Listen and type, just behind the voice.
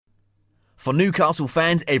For Newcastle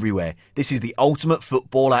fans everywhere, this is the ultimate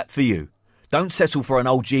football app for you. Don't settle for an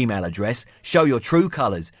old Gmail address. Show your true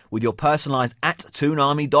colours with your personalised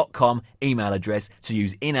 @toonarmy.com email address to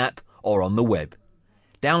use in-app or on the web.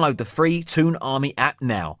 Download the free Toon Army app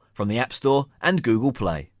now from the App Store and Google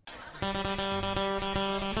Play.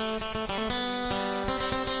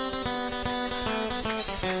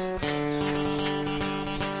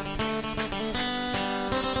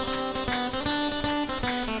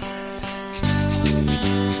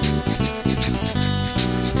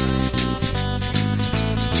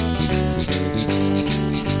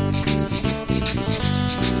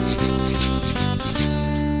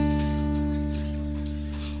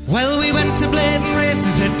 Well, we went to Blaydon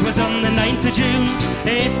Races, it was on the 9th of June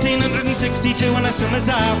 1862 on a summer's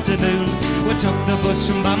afternoon. We took the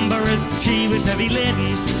bus from Bamburgh's, she was heavy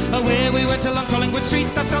laden. Away we went along Collingwood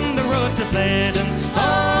Street, that's on the road to Blaydon.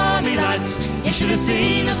 Oh, me lads, you should have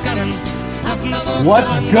seen us gunning.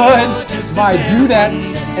 What's good, my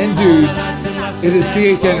dudettes and dudes? It is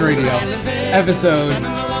CHN Radio, episode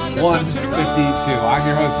 152. I'm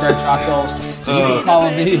your host, Greg Trottel. You can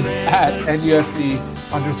follow me at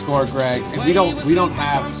NUFC_Greg, and we don't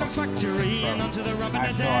have. I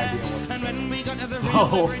have no idea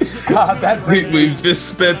what. We've just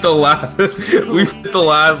spent the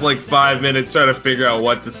last like 5 minutes trying to figure out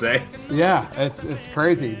what to say. Yeah, it's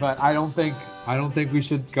crazy, but I don't think we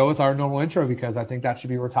should go with our normal intro because I think that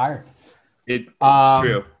should be retired. It's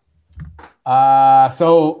true.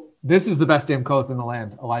 So this is the best damn coast in the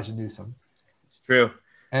land, Elijah Newsom. It's true.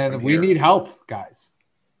 And we need help, guys.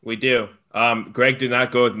 We do. Greg did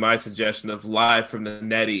not go with my suggestion of live from the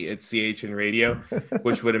Netty at CHN Radio,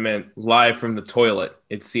 which would have meant live from the toilet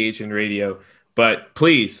at CHN Radio. But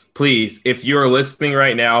please, if you're listening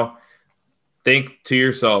right now, think to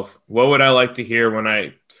yourself, what would I like to hear when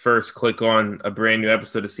I first click on a brand new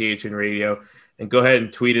episode of CHN Radio? And go ahead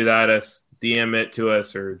and tweet it at us, DM it to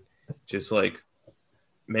us, or just like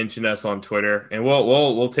mention us on Twitter. And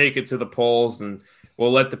we'll take it to the polls and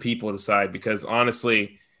we'll let the people decide, because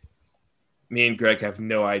honestly, me and Greg have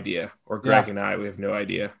no idea, or Greg and I, we have no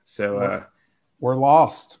idea. So we're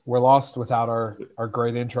lost. We're lost without our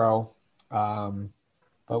great intro. But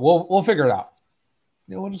we'll figure it out.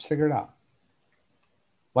 We'll just figure it out,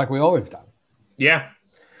 like we always done. Yeah,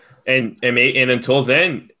 and until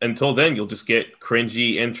then, you'll just get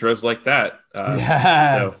cringy intros like that.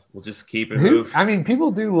 Yes. So we'll just keep it moving. I mean,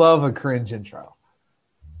 people do love a cringe intro.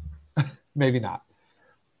 Maybe not.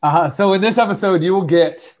 So in this episode, you will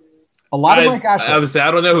get a lot of Mike Ashley. I would say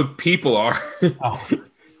I don't know who people are.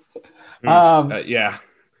 Yeah.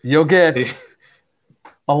 You'll get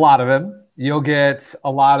a lot of him. You'll get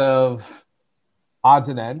a lot of odds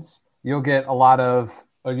and ends. You'll get an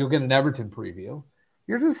Everton preview.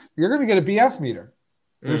 You're going to get a BS meter.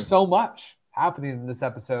 There's so much happening in this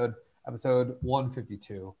episode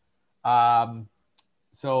 152.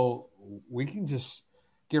 So we can just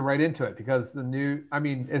get right into it, because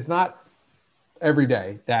it's not every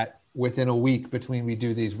day that within a week between we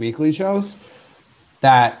do these weekly shows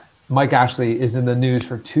that Mike Ashley is in the news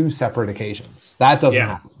for two separate occasions. That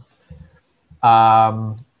doesn't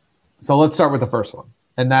happen. So let's start with the first one,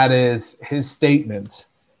 and that is his statement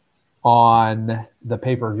on the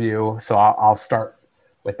pay-per-view. So I'll start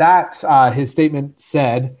with that. His statement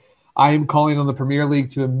said, "I am calling on the Premier League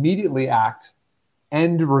to immediately act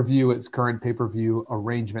and review its current pay-per-view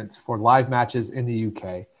arrangements for live matches in the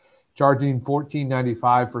UK. Charging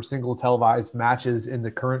 $14.95 for single televised matches in the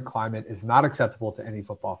current climate is not acceptable to any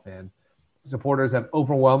football fan. Supporters have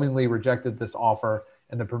overwhelmingly rejected this offer,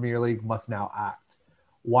 and the Premier League must now act.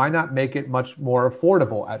 Why not make it much more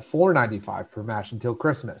affordable at $4.95 per match until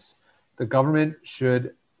Christmas? The government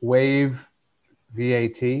should waive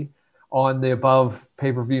VAT on the above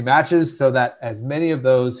pay-per-view matches so that as many of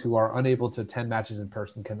those who are unable to attend matches in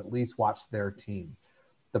person can at least watch their team.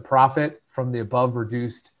 The profit from the above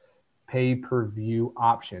reduced pay-per-view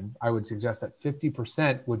option, I would suggest that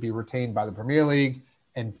 50% would be retained by the Premier League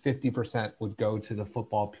and 50% would go to the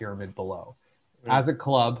football pyramid below. As a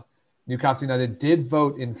club, Newcastle United did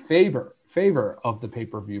vote in favor of the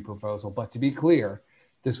pay-per-view proposal, but to be clear,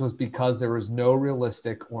 this was because there was no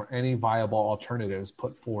realistic or any viable alternatives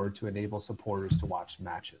put forward to enable supporters to watch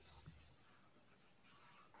matches."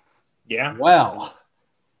 Yeah. Well,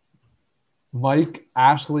 Mike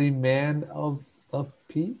Ashley, man of the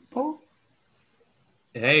people?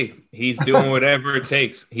 Hey, he's doing whatever it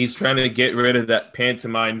takes. He's trying to get rid of that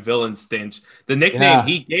pantomime villain stench. The nickname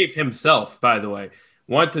he gave himself, by the way.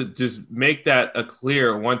 Want to just make that a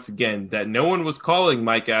clear once again that no one was calling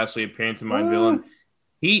Mike Ashley a pantomime villain.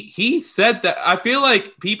 He said that. I feel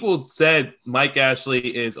like people said Mike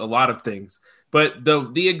Ashley is a lot of things, but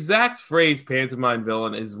the exact phrase pantomime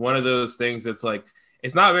villain is one of those things that's like,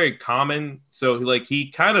 it's not very common. So like he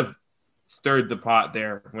kind of stirred the pot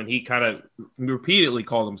there when he kind of repeatedly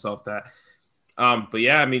called himself that. But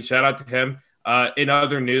yeah, I mean, shout out to him. In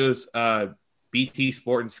other news, BT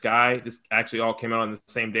Sport and Sky, this actually all came out on the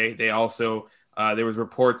same day. They also, there was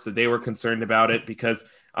reports that they were concerned about it because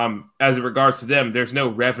as it regards to them, there's no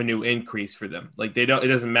revenue increase for them. Like it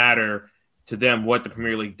doesn't matter to them what the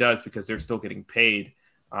Premier League does because they're still getting paid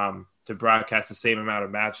to broadcast the same amount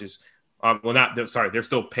of matches. They're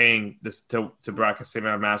still paying this to broadcast the same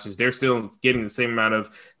amount of matches. They're still getting the same amount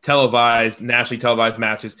of nationally televised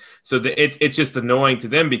matches. So it's just annoying to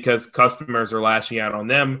them because customers are lashing out on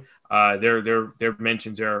them. Their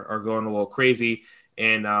mentions are going a little crazy,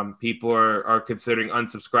 and people are considering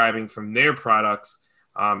unsubscribing from their products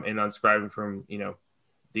and unsubscribing from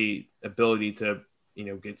the ability to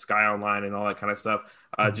get Sky Online and all that kind of stuff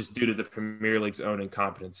just due to the Premier League's own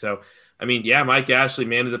incompetence. So. I mean, yeah, Mike Ashley,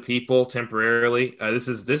 man of the people, temporarily. That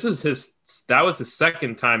was the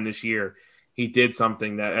second time this year he did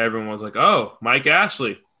something that everyone was like, "Oh, Mike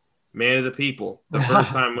Ashley, man of the people." The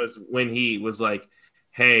first time was when he was like,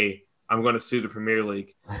 "Hey, I'm going to sue the Premier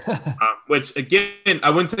League," which again,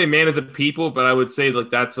 I wouldn't say man of the people, but I would say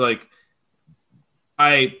like that's like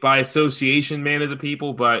by association, man of the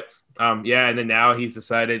people. But yeah, and then now he's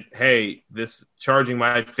decided, hey, this charging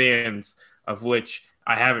my fans, of which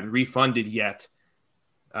I haven't refunded yet,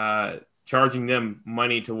 charging them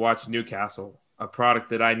money to watch Newcastle, a product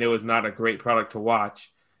that I know is not a great product to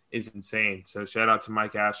watch, is insane. So shout out to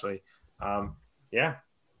Mike Ashley. Yeah,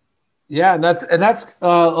 and that's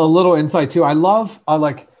a little insight too. I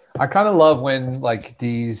kind of love when like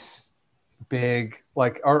these big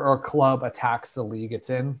like our club attacks the league it's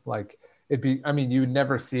in. Like you would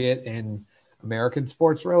never see it in American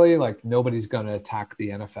sports, really. Like nobody's going to attack the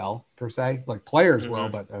NFL per se. Like players will,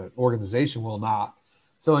 but an organization will not.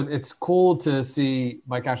 So it's cool to see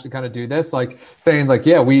Mike Ashley kind of do this, like saying like,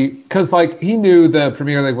 yeah, because like he knew the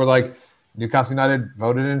Premier League were like Newcastle United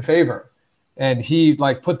voted in favor, and he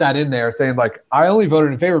like put that in there saying like, I only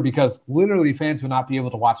voted in favor because literally fans would not be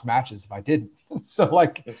able to watch matches if I didn't. So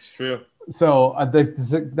like it's true. So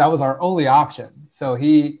that was our only option. So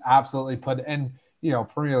he absolutely put in.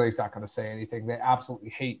 Premier League's not going to say anything. They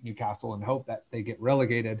absolutely hate Newcastle and hope that they get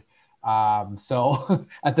relegated. So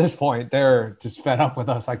at this point, they're just fed up with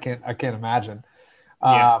us. I can't imagine.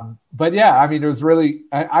 But yeah, I mean, it was really.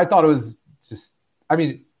 I thought it was just. I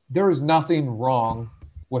mean, there was nothing wrong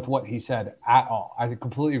with what he said at all. I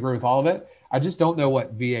completely agree with all of it. I just don't know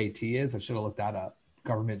what VAT is. I should have looked that up.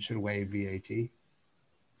 Government should waive VAT.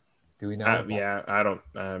 Do we know? Yeah, I don't.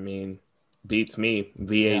 I mean, beats me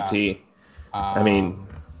VAT. Yeah. I mean,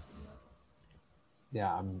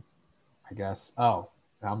 yeah, I guess. Oh,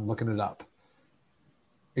 I'm looking it up.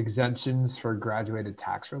 Exemptions for graduated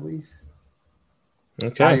tax relief.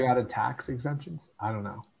 Okay. Value-added tax exemptions. I don't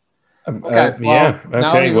know. Okay. Now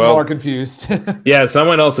I'm even more confused. Yeah,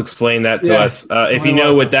 someone else explain that to us. If you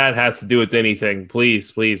know what that has to do with anything,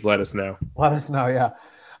 please let us know. Let us know. Yeah.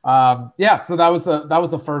 So that was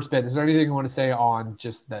the first bit. Is there anything you want to say on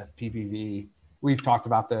just the PPV? We've talked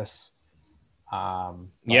about this. I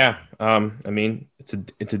mean, it's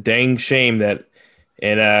a dang shame that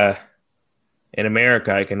in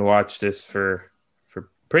America I can watch this for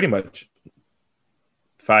pretty much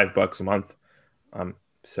 $5 a month.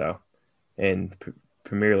 And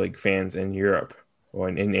Premier League fans in Europe or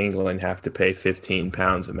in England have to pay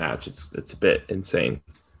 £15 a match. It's a bit insane.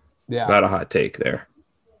 Yeah, it's not a hot take there.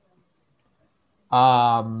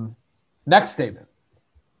 Next statement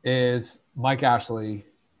is Mike Ashley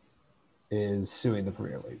is suing the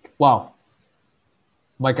Premier League. Well,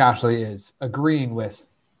 Mike Ashley is agreeing with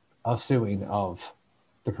a suing of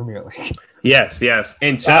the Premier League. Yes.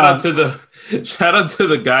 And shout out to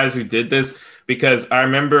the guys who did this, because I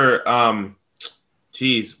remember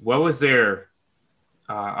what was their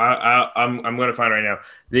I'm going to find right now.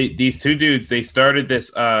 These two dudes, they started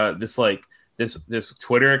this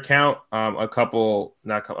Twitter account a couple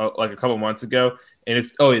months ago, and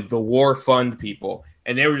it's the War Fund people.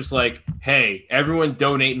 And they were just like, hey, everyone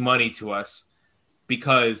donate money to us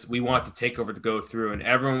because we want the takeover to go through. And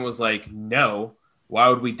everyone was like, no, why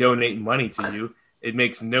would we donate money to you? It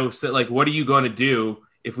makes no sense. Like, what are you going to do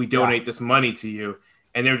if we donate this money to you?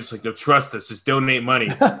 And they were just like, no, trust us, just donate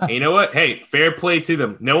money. And you know what? Hey, fair play to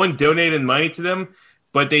them. No one donated money to them,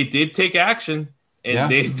 but they did take action.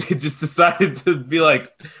 And they just decided to be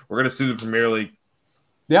like, we're going to sue the Premier League.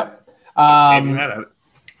 Yep. Can't be mad at it.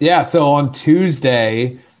 Yeah, so on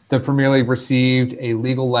Tuesday, the Premier League received a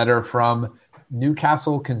legal letter from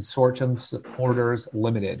Newcastle Consortium Supporters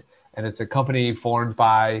Limited, and it's a company formed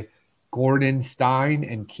by Gordon Stein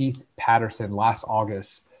and Keith Patterson last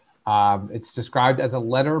August. It's described as a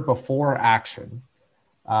letter before action.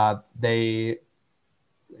 They're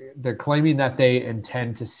claiming that they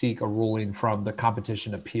intend to seek a ruling from the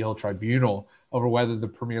Competition Appeal Tribunal over whether the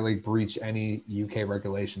Premier League breached any UK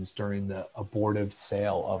regulations during the abortive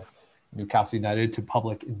sale of Newcastle United to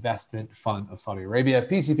Public Investment Fund of Saudi Arabia,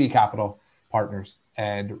 PCP Capital Partners,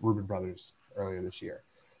 and Reuben Brothers earlier this year.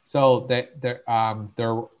 So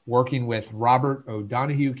they're working with Robert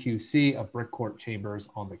O'Donoghue QC of Brickcourt Chambers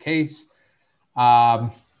on the case. However,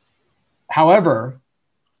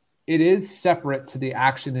 it is separate to the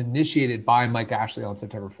action initiated by Mike Ashley on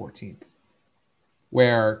September 14th,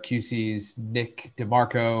 where QC's Nick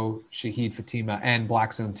DeMarco, Shahid Fatima, and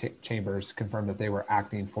Blackstone Chambers confirmed that they were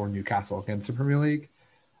acting for Newcastle against the Premier League.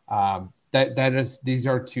 These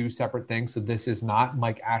are two separate things. So this is not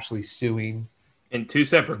Mike Ashley suing. In two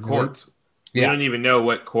separate courts. Yeah. We don't even know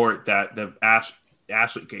what court that the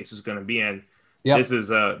Ashley case is going to be in. Yep.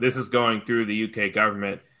 This is going through the UK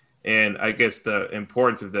government. And I guess the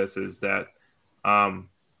importance of this is that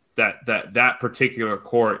that particular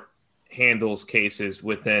court handles cases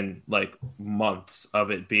within like months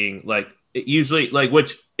of it being like it usually like,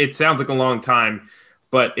 which it sounds like a long time,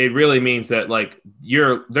 but it really means that like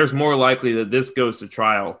there's more likely that this goes to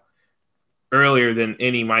trial earlier than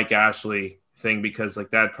any Mike Ashley thing, because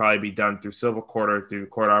like that'd probably be done through civil court or through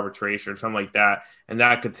court arbitration or something like that. And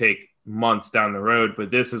that could take months down the road.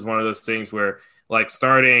 But this is one of those things where like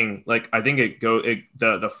starting, like I think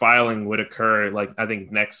the filing would occur like I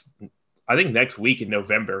think next week in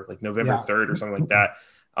November, like November 3rd or something like that.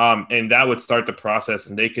 And that would start the process,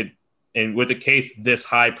 and with a case this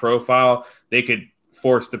high profile, they could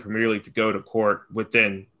force the Premier League to go to court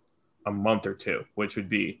within a month or two, which would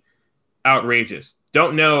be outrageous.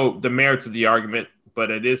 Don't know the merits of the argument,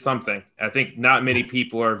 but it is something. I think not many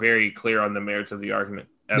people are very clear on the merits of the argument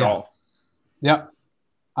at all. Yep.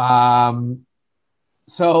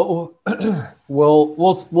 So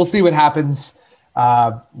we'll see what happens.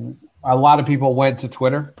 A lot of people went to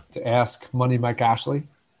Twitter to ask Money Mike Ashley.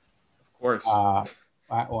 Of course.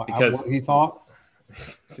 Because what he thought.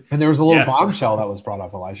 And there was a little bombshell that was brought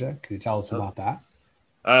up, Elijah. Could you tell us about that?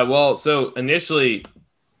 Well, so initially,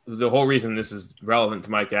 the whole reason this is relevant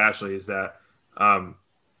to Mike Ashley is that,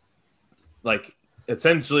 like,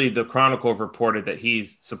 essentially the Chronicle reported that he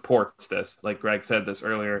supports this. Like Greg said this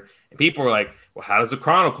earlier. And people were like, well, how does the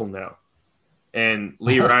Chronicle know? And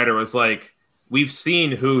Lee Ryder was like, we've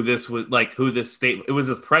seen who this statement, it was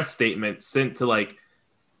a press statement sent to like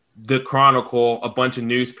the Chronicle, a bunch of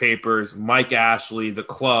newspapers, Mike Ashley, the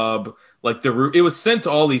club, like it was sent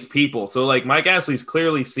to all these people. So like Mike Ashley's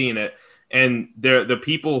clearly seen it. And the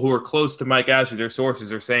people who are close to Mike Ashley, their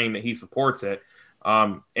sources are saying that he supports it.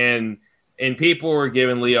 And people were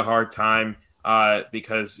giving Lee a hard time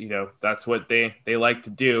because, you know, that's what they like to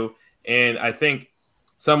do. And I think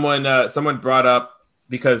someone brought up,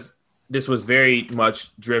 because this was very much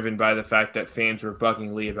driven by the fact that fans were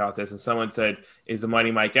bugging Lee about this. And someone said, is the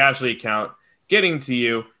Money Mike Ashley account getting to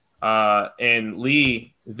you? And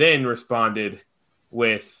Lee then responded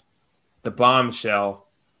with the bombshell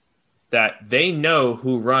that they know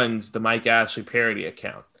who runs the Mike Ashley parody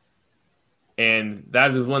account. And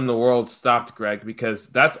that is when the world stopped, Greg, because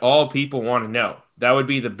that's all people want to know. That would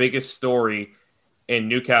be the biggest story in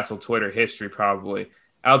Newcastle Twitter history, probably,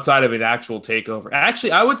 outside of an actual takeover.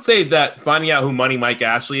 Actually, I would say that finding out who Money Mike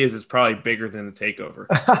Ashley is probably bigger than the takeover.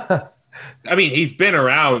 I mean, he's been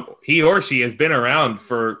around. He or she has been around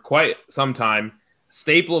for quite some time.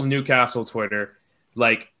 Staple of Newcastle Twitter.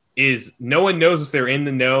 Like, no one knows if they're in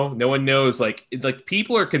the know. No one knows. Like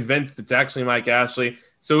people are convinced it's actually Mike Ashley.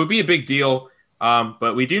 So it would be a big deal.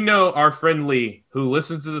 But we do know our friend Lee, who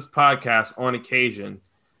listens to this podcast on occasion,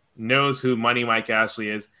 knows who Money Mike Ashley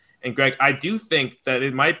is. And Greg, I do think that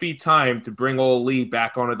it might be time to bring old Lee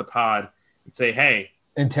back onto the pod and say, hey,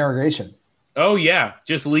 interrogation. Oh yeah.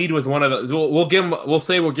 Just lead with one of those. We'll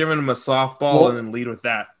say we're giving him a softball and then lead with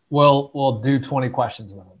that. We'll do 20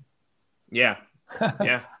 questions with him. Yeah.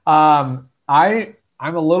 Yeah. I'm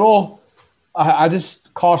a little, I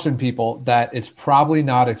just caution people that it's probably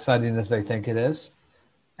not exciting as they think it is.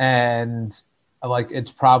 And like,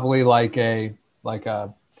 it's probably like a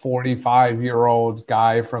 45-year-old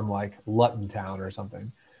guy from like Luton Town or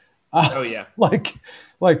something. Oh yeah. like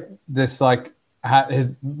this, like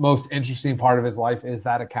his most interesting part of his life is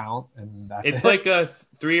that account. And it's like a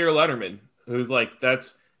 3-year Letterman who's like,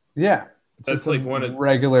 that's like one of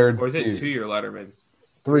regular, or is it dude. 2-year Letterman?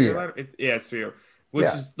 3-year. Yeah, it's 3-year. which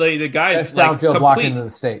Yeah. is like the guy Best like downfield block in the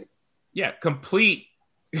state. Yeah, complete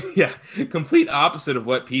complete opposite of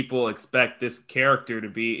what people expect this character to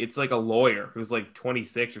be. It's like a lawyer who's like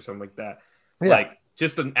 26 or something like that. Yeah. Like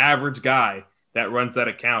just an average guy that runs that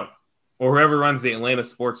account, or whoever runs the Atlanta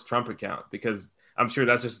Sports Trump account, because I'm sure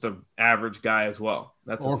that's just an average guy as well.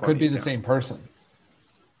 That's or a could be account. the same person.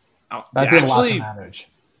 Oh, That'd be a lot to manage.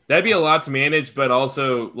 That'd be a lot to manage, but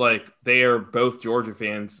also like they are both Georgia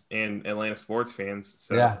fans and Atlanta sports fans.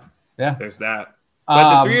 So yeah, there's that.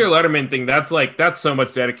 But the 3-year Letterman thing, that's so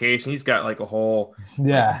much dedication. He's got like a whole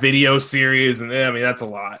video series, and I mean that's a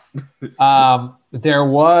lot. I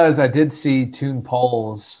did see Toon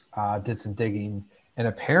Polls did some digging, and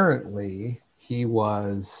apparently he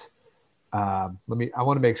was. I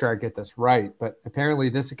want to make sure I get this right, but apparently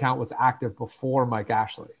this account was active before Mike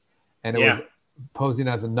Ashley, and it was posing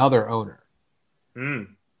as another owner.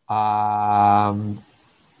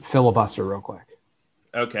 Filibuster real quick.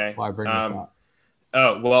 Okay. While I bring this up.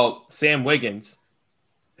 Oh, well, Sam Wiggins,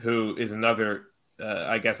 who is another,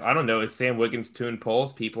 I guess, I don't know, is Sam Wiggins Toon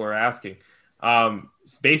Polls? People are asking.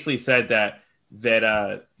 Basically said that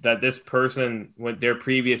this person, when their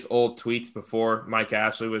previous old tweets before Mike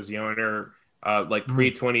Ashley was the owner, like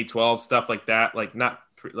pre-2012, stuff like that, not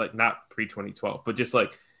pre-2012, but just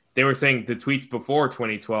like they were saying the tweets before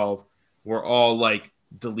 2012 were all like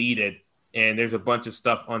deleted, and there's a bunch of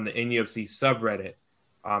stuff on the NUFC subreddit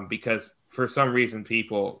because for some reason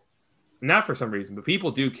people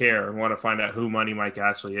do care and want to find out who Money Mike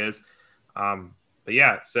Ashley is. But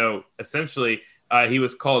yeah, so essentially he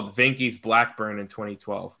was called Venky's Blackburn in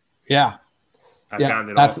 2012. Yeah. I found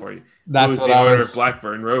it all for you. That's what the owner of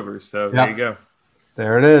Blackburn Rovers. So there you go.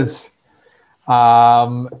 There it is.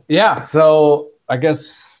 So I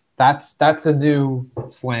guess that's a new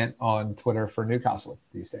slant on Twitter for Newcastle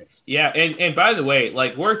these days. Yeah, and by the way,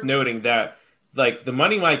 like worth noting that like the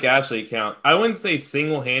Money Mike Ashley account, I wouldn't say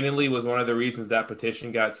single-handedly was one of the reasons that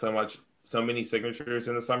petition got so many signatures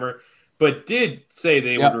in the summer, but did say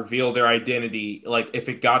they would reveal their identity like if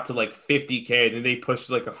it got to like 50K, then they pushed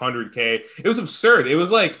like 100K. It was absurd. It was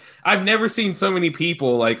like I've never seen so many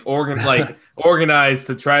people like organized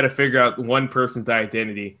to try to figure out one person's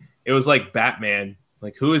identity. It was like Batman.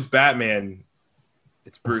 Like, who is Batman?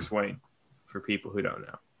 It's Bruce Wayne, for people who don't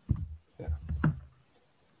know. Yeah.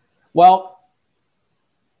 Well,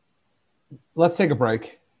 let's take a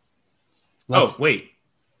break. Wait.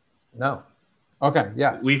 No. Okay,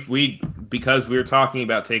 yes. Because we were talking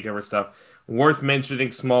about takeover stuff, worth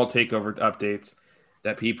mentioning small takeover updates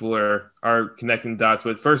that people are connecting dots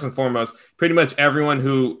with. First and foremost, pretty much everyone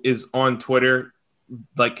who is on Twitter,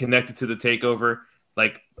 like connected to the takeover,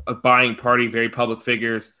 like a buying party, very public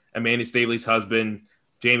figures, Amanda Staveley's husband,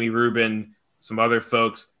 Jamie Rubin, some other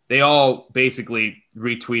folks, they all basically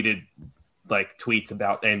retweeted like tweets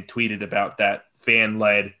about and tweeted about that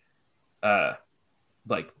fan-led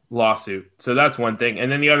like lawsuit. So that's one thing.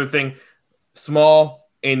 And then the other thing, small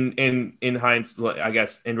in hindsight, I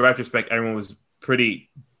guess in retrospect, everyone was pretty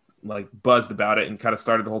like buzzed about it and kind of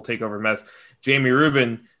started the whole takeover mess. Jamie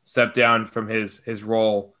Rubin stepped down from his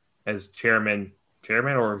role as chairman,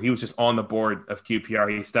 or he was just on the board of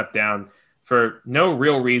QPR. He stepped down for no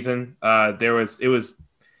real reason. Obviously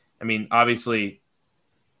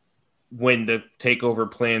when the takeover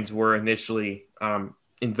plans were initially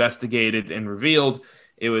investigated and revealed,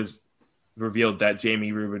 it was revealed that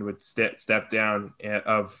Jamie Rubin would step down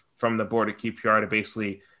from the board of QPR to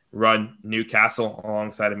basically run Newcastle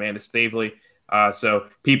alongside Amanda Staveley. So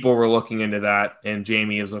people were looking into that, and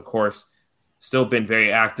Jamie is, of course, still been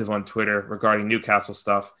very active on Twitter regarding Newcastle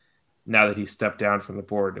stuff now that he stepped down from the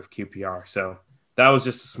board of QPR. So that was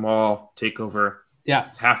just a small takeover.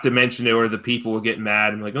 Yes. Have to mention it or the people will get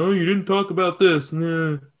mad and like, oh, you didn't talk about this.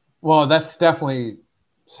 Nah. Well, that's definitely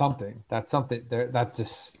something. That's something that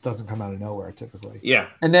just doesn't come out of nowhere typically. Yeah.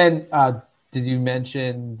 And then did you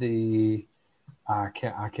mention the I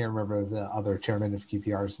can't remember the other chairman of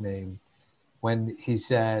QPR's name when he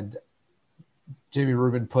said Jamie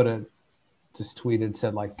Rubin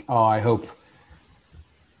said like, oh, I hope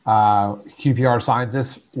QPR signs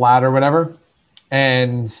this lad or whatever.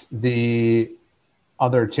 And the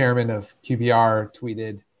other chairman of QPR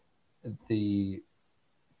tweeted the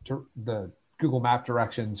Google Map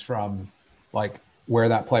directions from like where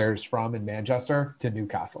that player is from in Manchester to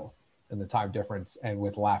Newcastle and the time difference and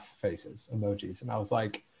with laugh faces emojis. And I was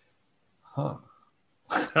like, huh.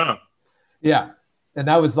 Yeah. And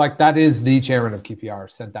that was like, that is the chairman of QPR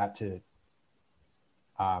sent that to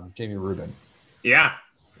Jamie Rubin. Yeah.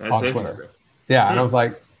 That's on interesting. Twitter. Yeah. And I was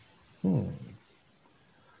like,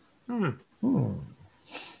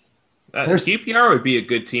 QPR would be a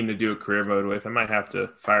good team to do a career mode with. I might have to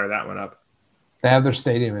fire that one up. They have their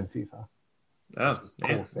stadium in FIFA. Oh,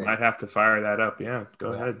 man. Might have to fire that up. Yeah,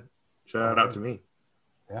 go ahead. Shout out to me.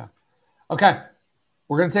 Yeah. Okay.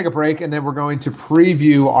 We're going to take a break, and then we're going to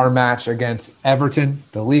preview our match against Everton,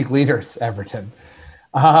 the league leaders, Everton.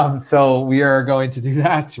 So we are going to do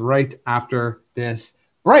that right after this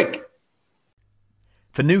break.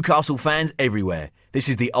 For Newcastle fans everywhere, this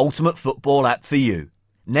is the ultimate football app for you.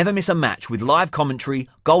 Never miss a match with live commentary,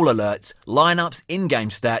 goal alerts, lineups, in-game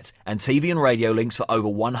stats, and TV and radio links for over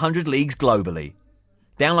 100 leagues globally.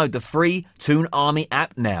 Download the free Toon Army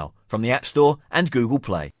app now from the App Store and Google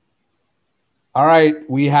Play. All right,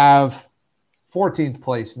 we have 14th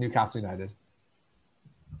place Newcastle United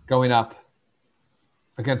going up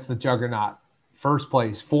against the Juggernaut. First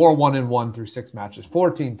place, 4-1-1 through 6 matches,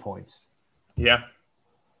 14 points. Yeah.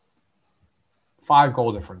 5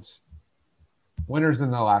 goal difference. Winners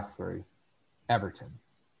in the last 3. Everton.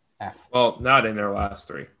 F. Well, not in their last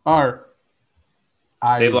 3.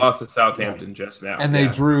 They lost to Southampton just now. And they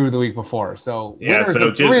drew the week before. So yeah, winners so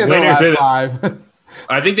of 3 of their last 5.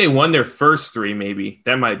 I think they won their first 3, maybe.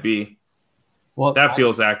 That might be. Well, that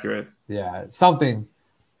feels accurate. Yeah, something.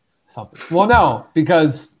 Well, no,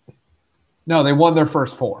 because they won their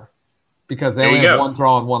first 4 because they had 1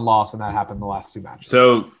 draw and 1 loss, and that happened in the last 2 matches.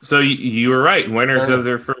 So you were right. Winners of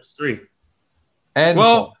their first 3. And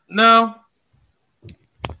no.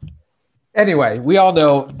 Anyway, we all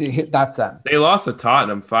know that's them. They lost to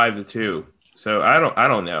Tottenham 5-2. So I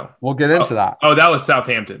don't know. We'll get into that. Oh, that was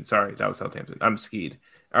Southampton. Sorry, that was Southampton. I'm skied.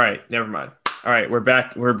 All right, never mind. All right, we're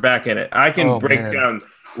back. We're back in it. I can break down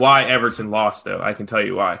why Everton lost, though. I can tell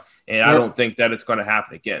you why, and I don't think that it's going to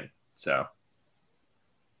happen again. So,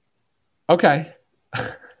 okay.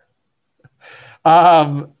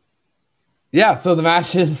 Yeah. So the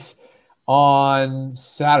match is on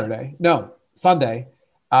Sunday,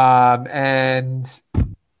 and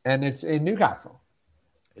it's in Newcastle.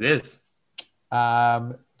 It is.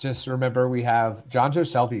 Just remember, we have Jonjo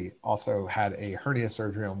Shelvey also had a hernia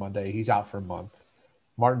surgery on Monday. He's out for a month.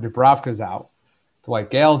 Martin Dubravka's out. Dwight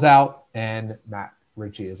Gale's out, and Matt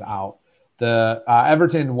Ritchie is out. The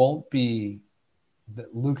Everton won't be.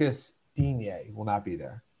 Lucas Digne will not be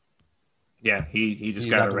there. Yeah, he just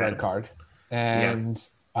got a red card, and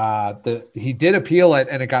he did appeal it,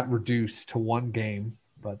 and it got reduced to 1 game.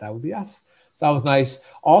 But that would be us. So that was nice.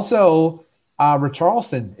 Also,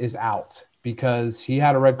 Richarlison is out because he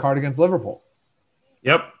had a red card against Liverpool.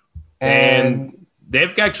 Yep. And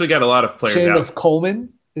they've actually got a lot of players out. Seamus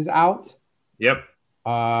Coleman is out. Yep.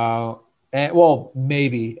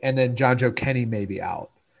 Maybe. And then Jonjo Kenny may be out.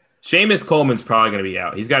 Seamus Coleman's probably going to be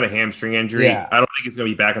out. He's got a hamstring injury. Yeah. I don't think he's going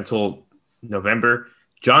to be back until November.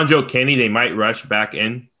 Jonjo Kenny, they might rush back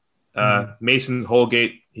in. Mason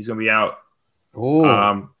Holgate, he's going to be out.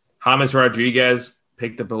 James Rodriguez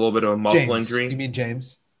picked up a little bit of a muscle injury. You mean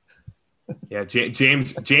James? Yeah,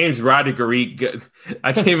 James Rodriguez.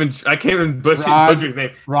 I can't even butcher his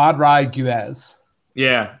name. Rodriguez.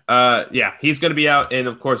 Yeah, he's going to be out, and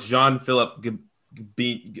of course Jean-Philippe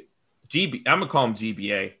GB. I'm gonna call him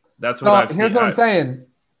GBA. That's what I've seen. Here's what I'm saying.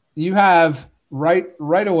 You have right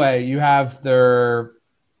away. You have their.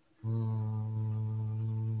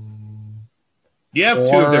 You have 2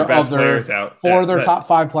 of their best players out. 4 of their top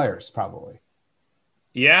 5 players, probably.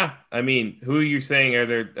 Yeah, I mean, who are you saying?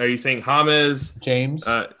 Are you saying James? James.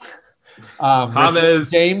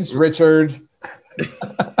 James. James Richard.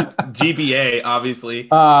 GBA, obviously.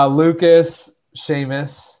 Lucas,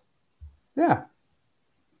 Seamus. Yeah.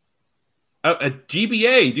 A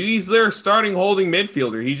GBA, dude. He's their starting holding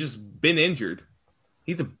midfielder. He's just been injured.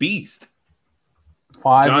 He's a beast.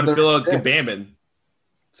 5 John-Philip Gbamin.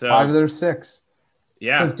 So 5 of their 6.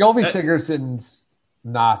 Yeah. Because Gylfi Sigurdsson's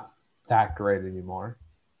not that great anymore.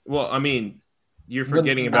 Well, I mean, you're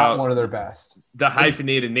forgetting about one of their best. The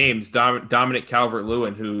hyphenated names, Dominic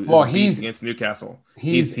Calvert-Lewin, who is against Newcastle.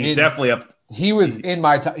 He's definitely up. He was in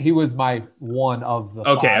my he was my one of the.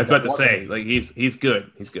 Okay, I was about to say, like he's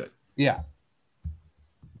good. He's good. Yeah.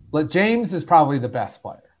 But James is probably the best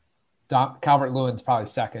player. Calvert-Lewin's probably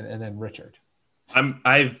second, and then Richard.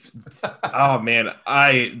 The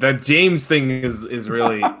James thing is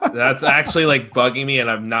really that's actually like bugging me,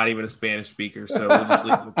 and I'm not even a Spanish speaker, so we'll just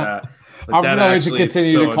leave it with that. But I'm going to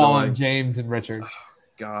continue to call him James and Richard.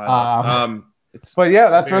 God, that's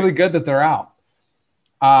really good that they're out.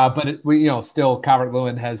 But still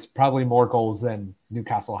Calvert-Lewin has probably more goals than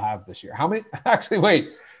Newcastle have this year. How many? Actually, wait.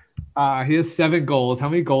 He has 7 goals. How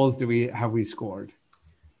many goals have we scored?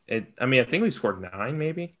 I think we scored 9,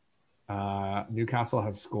 maybe. Newcastle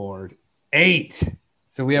have scored 8.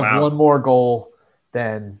 So we have 1 more goal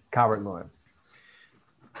than Calvert-Lewin.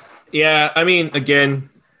 Yeah, I mean, again,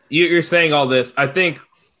 you're saying all this. I think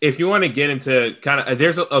if you want to get into kind of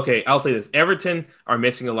I'll say this: Everton are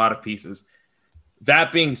missing a lot of pieces.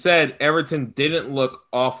 That being said, Everton didn't look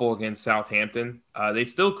awful against Southampton. They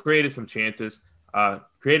still created some chances,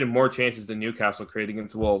 created more chances than Newcastle created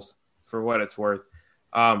against Wolves, for what it's worth.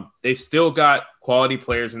 They've still got quality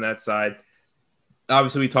players in that side.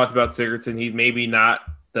 Obviously, we talked about Sigurdsson. He's maybe not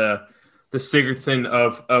the Sigurdsson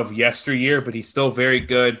of yesteryear, but he's still very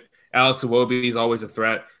good. Alex Iwobi is always a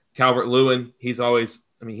threat. Calvert-Lewin, he's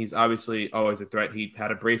obviously always a threat. He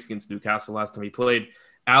had a brace against Newcastle last time he played.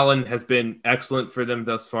 Allen has been excellent for them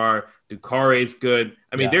thus far. Ducare is good.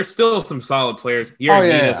 I mean, there's still some solid players.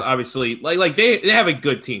 Mina's obviously like they have a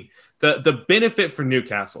good team. The benefit for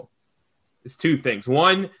Newcastle is two things.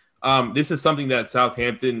 One, this is something that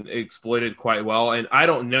Southampton exploited quite well, and I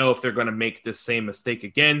don't know if they're going to make the same mistake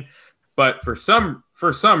again. But for some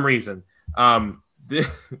reason, Everton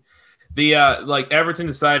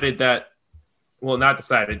decided that. Well, not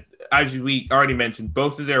decided. As we already mentioned,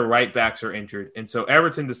 both of their right backs are injured. And so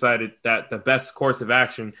Everton decided that the best course of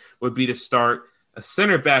action would be to start a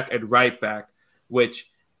center back at right back, which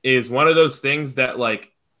is one of those things that like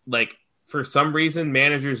for some reason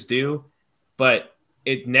managers do, but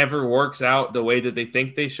it never works out the way that they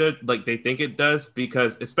think they should, like they think it does,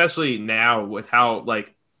 because especially now with how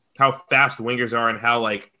fast wingers are and how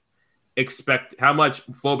expect how much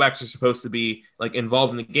fullbacks are supposed to be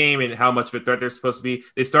involved in the game and how much of a threat they're supposed to be.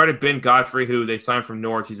 They started Ben Godfrey, who they signed from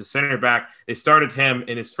Norwich. He's a center back. They started him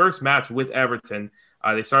in his first match with Everton.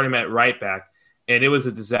 They started him at right back, and it was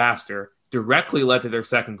a disaster. Directly led to their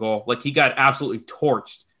second goal. He got absolutely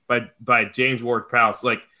torched by James Ward-Prowse.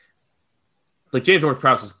 James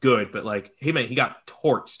Ward-Prowse is good, but he got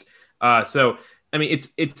torched. So I mean,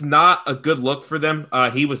 it's not a good look for them.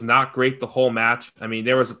 He was not great the whole match. I mean,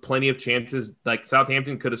 there was plenty of chances.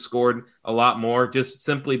 Southampton could have scored a lot more just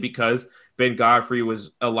simply because Ben Godfrey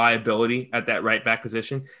was a liability at that right back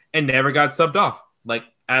position and never got subbed off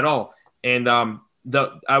at all. And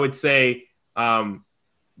I would say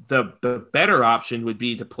the better option would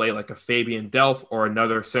be to play a Fabian Delph or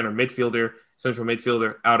another central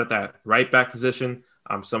midfielder out at that right back position.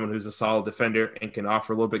 Someone who's a solid defender and can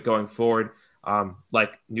offer a little bit going forward.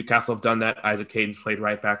 Newcastle have done that. Isaac Hayden's played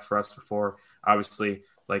right back for us before. Obviously,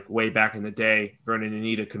 way back in the day, Vernon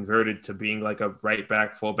Anita converted to being a right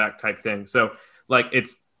back, full back type thing. So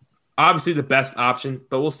it's obviously the best option,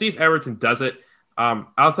 but we'll see if Everton does it.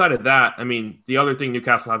 Outside of that, I mean, the other thing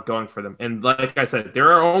Newcastle have going for them, and like I said,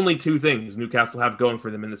 there are only two things Newcastle have going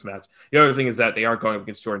for them in this match. The other thing is that they are going up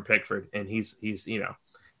against Jordan Pickford, and he's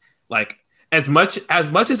as much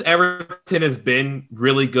as Everton has been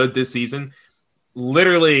really good this season,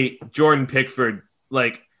 literally Jordan Pickford,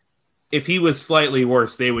 if he was slightly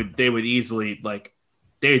worse, they would easily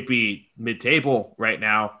they'd be mid-table right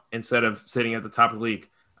now instead of sitting at the top of the league,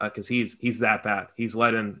 because he's that bad. He's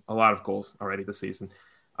let in a lot of goals already this season,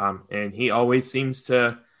 and he always seems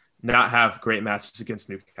to not have great matches against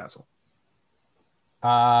Newcastle.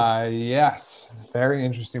 Yes, very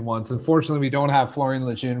interesting ones. Unfortunately, we don't have Florian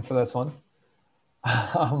Lejeune for this one.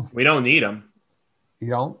 We don't need him. You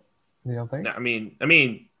don't? You don't think? I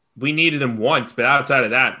mean, we needed him once, but outside of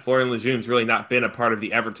that, Florian Lejeune's really not been a part of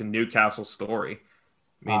the Everton-Newcastle story.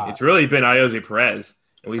 I mean, it's really been Ayoze Perez,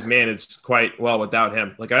 and we've managed quite well without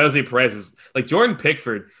him. Ayoze Perez is Jordan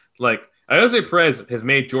Pickford. Ayoze Perez has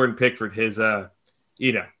made Jordan Pickford his.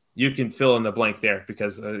 You can fill in the blank there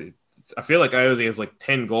because I feel like Ayoze has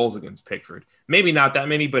 10 goals against Pickford. Maybe not that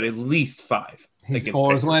many, but at least 5. He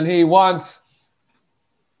scores Pickford when he wants.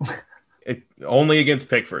 Only against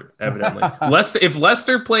Pickford, evidently. If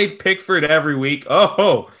Leicester played Pickford every week,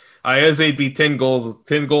 Ayoze be 10 goals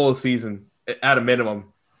a season at a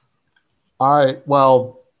minimum. All right.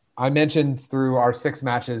 Well, I mentioned through our 6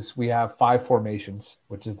 matches, we have 5 formations,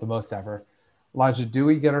 which is the most ever. Elijah, do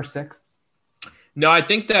we get our 6th? No, I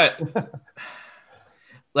think that,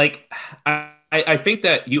 I think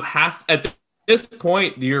that you have, at this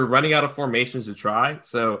point, you're running out of formations to try.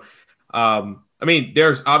 So,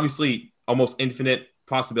 there's obviously almost infinite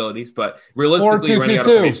possibilities, but realistically, running out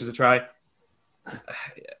of formations to try.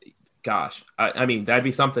 Gosh, I mean, that'd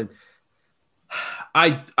be something.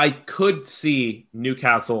 I could see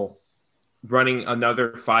Newcastle running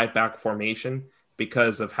another 5-back formation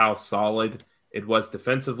because of how solid it was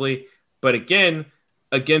defensively. But again,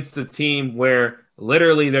 against a team where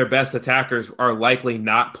literally their best attackers are likely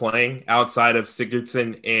not playing outside of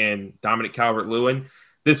Sigurdsson and Dominic Calvert-Lewin,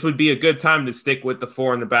 this would be a good time to stick with the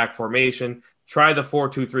 4 in the back formation, try the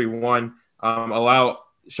 4-2-3-1, allow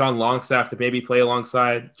Sean Longstaff to maybe play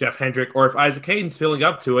alongside Jeff Hendrick, or if Isaac Hayden's feeling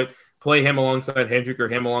up to it, play him alongside Hendrick or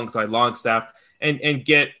him alongside Longstaff, and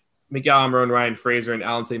get Miguel Almiron, Ryan Fraser, and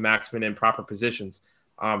Alan St. Maximin in proper positions.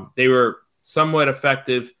 They were somewhat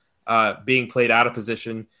effective being played out of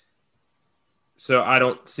position, so I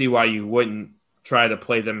don't see why you wouldn't try to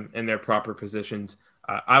play them in their proper positions.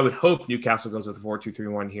 I would hope Newcastle goes with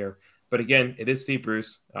 4-2-3-1 here. But again, it is Steve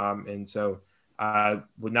Bruce, and so I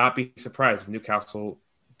would not be surprised if Newcastle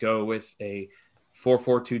go with a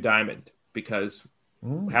 4-4-2 diamond, because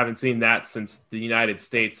we haven't seen that since the United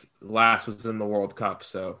States last was in the World Cup.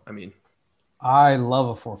 So, I mean, I love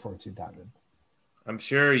a 4-4-2 diamond. I'm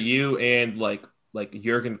sure you and like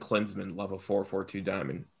Jurgen Klinsmann love a 4-4-2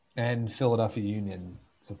 diamond. And Philadelphia Union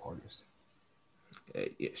supporters.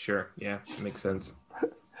 Yeah, sure. Yeah, makes sense.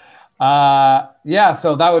 Yeah,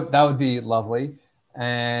 so that would be lovely.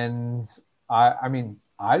 And I mean,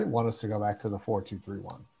 I want us to go back to the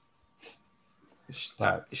 4-2-3-1.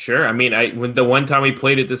 But, sure. I mean, when the one time we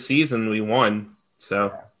played it this season, we won.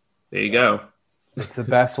 So there you go. It's the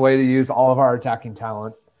best way to use all of our attacking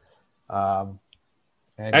talent.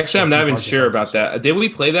 Actually, I'm not even sure about that. Did we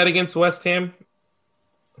play that against West Ham?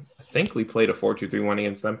 I think we played a 4-2-3-1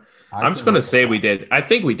 against them. I'm just going to say we did. I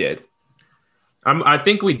think we did. I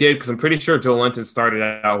think we did, because I'm pretty sure Joe Linton started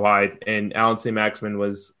out wide and Alan St. Maximin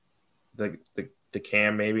was the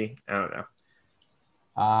cam, maybe. I don't know.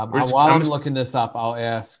 While I'm looking this up, I'll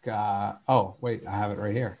ask. Oh, wait, I have it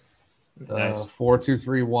right here. The Nice.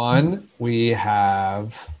 4-2-3-1. We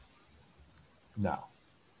have no.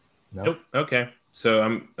 Nope. Okay.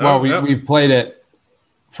 So we've played it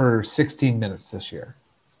for 16 minutes this year.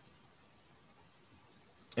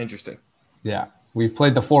 Interesting. Yeah, we've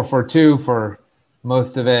played the 4-4-2 for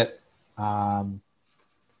most of it.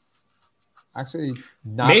 Actually,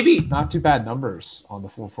 not too bad numbers on the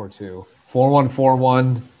 4-4-2.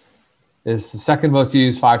 4-1-4-1 is the second most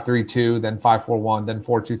used. 5-3-2, then 5-4-1, then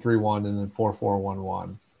 4-2-3-1, and then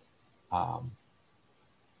 4-4-1-1.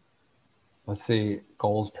 Let's see,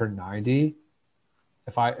 goals per 90.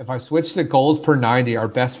 If I switch to goals per 90, our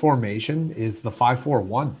best formation is the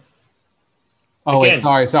 5-4-1. Oh, Again.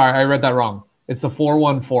 wait, sorry. I read that wrong. It's the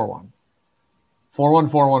 4-1-4-1.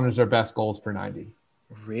 4-1-4-1 is our best goals per 90.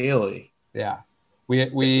 Really? Yeah.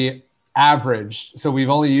 We averaged, so we've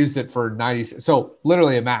only used it for 90, so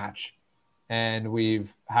literally a match, and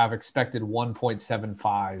we've expected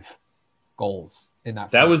 1.75 goals in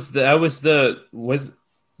that.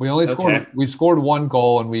 We've scored one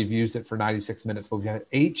goal, and we've used it for 96 minutes, but we've had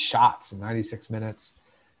 8 shots in 96 minutes.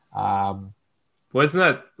 Wasn't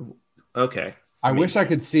that okay? I wish I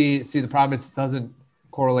could see the problem. It doesn't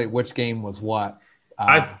correlate which game was what.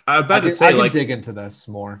 I can dig into this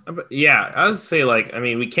more. Yeah, I was say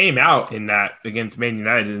we came out in that against Man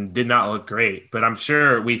United and did not look great, but I'm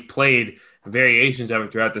sure we've played variations of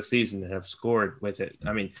it throughout the season and have scored with it.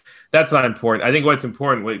 I mean, that's not important. I think what's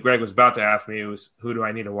important, what Greg was about to ask me, was who do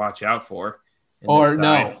I need to watch out for? Or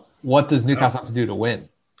no, what does Newcastle have to do to win?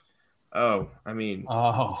 Oh, I mean,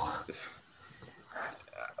 well,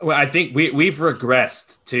 I think we've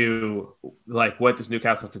regressed to what does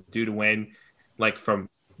Newcastle have to do to win, from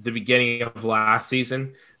the beginning of last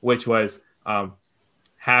season, which was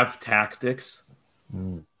have tactics,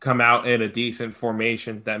 come out in a decent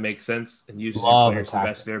formation that makes sense and uses your players to the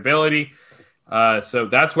best of their ability. So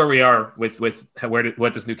that's where we are with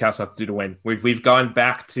what does Newcastle have to do to win. We've gone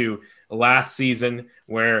back to last season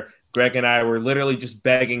where Greg and I were literally just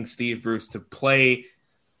begging Steve Bruce to play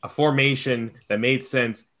a formation that made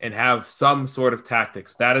sense and have some sort of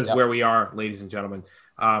tactics. That is where we are, ladies and gentlemen.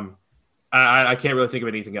 I can't really think of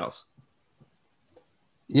anything else.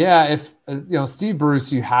 Yeah, if Steve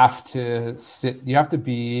Bruce, you have to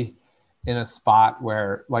be in a spot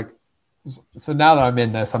where so now that I'm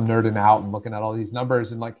in this, I'm nerding out and looking at all these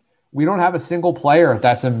numbers, and we don't have a single player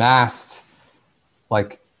that's amassed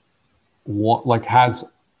has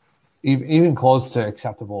even close to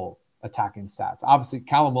acceptable attacking stats. Obviously,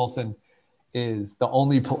 Callum Wilson is the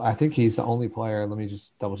only. I think he's the only player. Let me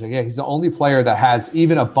just double check. Yeah, he's the only player that has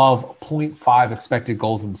even above 0.5 expected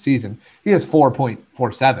goals in the season. He has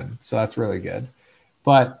 4.47, so that's really good.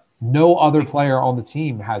 But no other player on the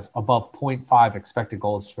team has above 0.5 expected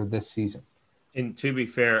goals for this season. And to be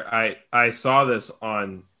fair, I saw this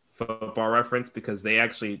on Football Reference because they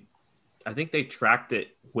actually, I think they tracked it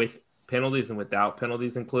with penalties and without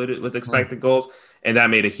penalties included with expected goals, and that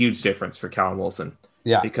made a huge difference for Callum Wilson.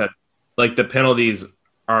 Yeah, because the penalties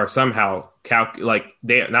are somehow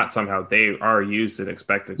they are used in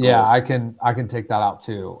expected goals. Yeah, I can take that out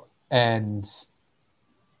too. And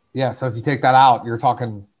yeah, so if you take that out, you're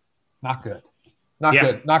talking not good. Not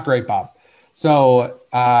good. Not great, Bob. So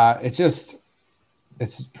it's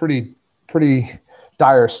pretty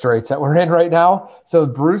dire straits that we're in right now. So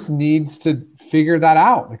Bruce needs to figure that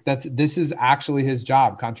out. Like this is actually his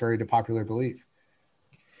job, contrary to popular belief.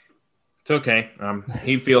 It's okay.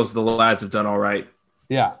 He feels the lads have done all right.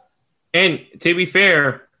 Yeah. And to be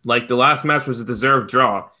fair, like the last match was a deserved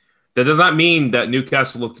draw. That does not mean that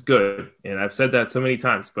Newcastle looked good. And I've said that so many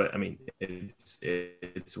times, but I mean,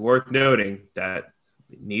 it's worth noting that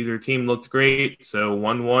neither team looked great. So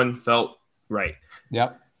 1-1 felt right.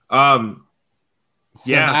 Yep. So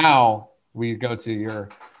now we go to your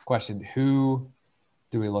question. Who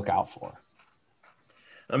do we look out for?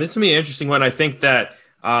 This is going to be an interesting one. I think that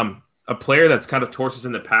a player that's kind of torched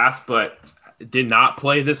in the past, but did not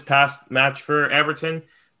play this past match for Everton,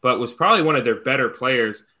 but was probably one of their better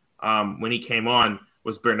players when he came on,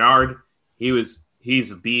 was Bernard. He's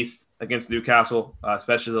a beast against Newcastle,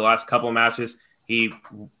 especially the last couple of matches. His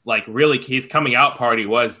coming out party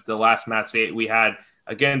was the last match we had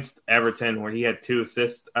against Everton, where he had 2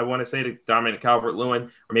 assists, I want to say, to Dominic Calvert-Lewin,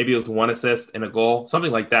 or maybe it was 1 assist and a goal,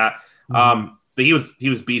 something like that. Mm-hmm. But he was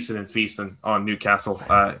beasting and feasting on Newcastle.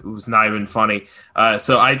 It was not even funny.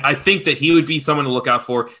 So I think that he would be someone to look out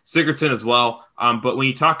for. Sigurdsson as well. But when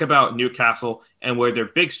you talk about Newcastle and where their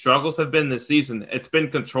big struggles have been this season, it's been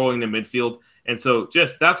controlling the midfield. And so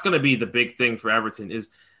just that's going to be the big thing for Everton is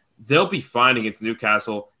they'll be fine against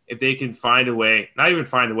Newcastle if they can find a way, not even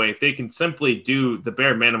find a way, if they can simply do the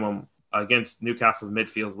bare minimum against Newcastle's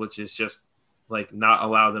midfield, which is just like not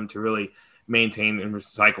allow them to really maintain and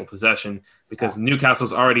recycle possession, because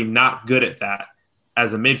Newcastle's already not good at that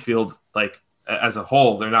as a midfield, like as a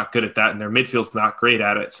whole, they're not good at that, and their midfield's not great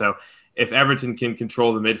at it. So if Everton can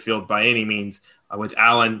control the midfield by any means with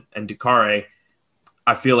Allen and Doucouré,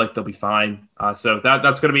 I feel like they'll be fine. So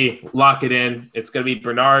that's going to be lock it in. It's going to be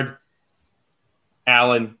Bernard,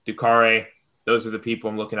 Allen, Doucouré. Those are the people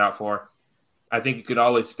I'm looking out for. I think you could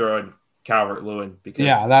always throw in Calvert-Lewin because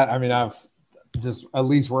I was just at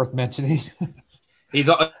least worth mentioning. He's,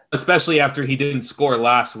 especially after he didn't score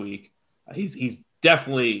last week, he's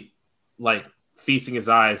definitely like feasting his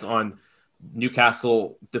eyes on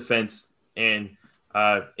Newcastle defense and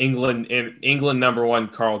England number 1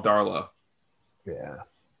 Carl Darlow. Yeah.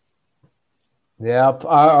 Yep.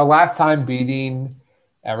 Our last time beating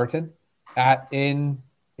Everton in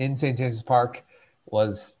St. James's Park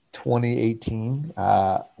was 2018.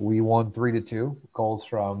 We won 3-2. Goals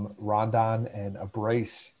from Rondon and a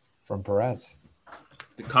brace from Perez.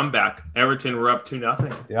 The comeback. Everton were up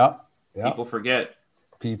 2-0. Yep. People forget.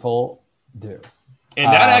 People do.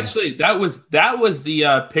 And that was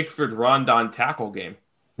the Pickford Rondon tackle game.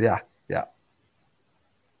 Yeah.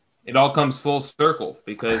 It all comes full circle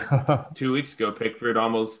because 2 weeks ago Pickford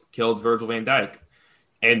almost killed Virgil van Dijk.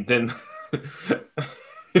 And then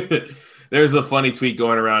there's a funny tweet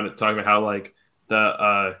going around talking about how like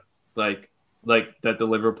the that the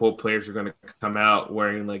Liverpool players are going to come out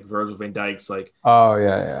wearing like Virgil van Dijk's like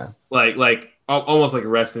like almost like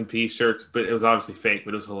rest in peace shirts, but it was obviously fake,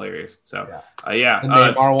 but it was hilarious. So the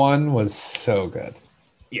Neymar one was so good.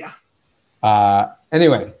 Yeah.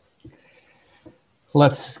 Anyway,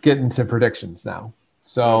 let's get into predictions now.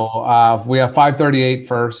 So we have 538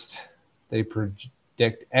 first. They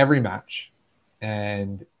predict every match,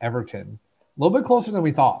 and Everton a little bit closer than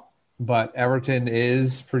we thought, but Everton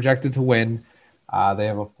is projected to win. They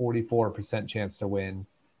have a 44% chance to win.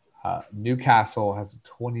 Newcastle has a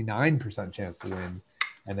 29% chance to win,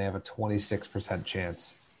 and they have a 26%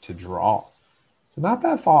 chance to draw. So not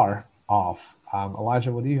that far off.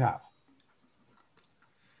 Elijah, what do you have?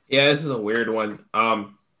 Yeah, this is a weird one.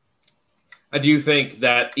 I do think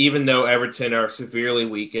that even though Everton are severely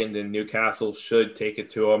weakened and Newcastle should take it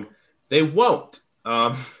to them, they won't.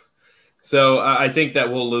 So I think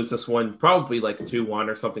that we'll lose this one, probably like 2-1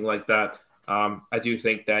 or something like that. I do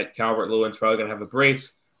think that Calvert-Lewin's probably going to have a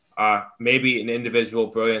brace. Maybe an individual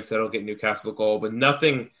brilliance that'll get Newcastle a goal, but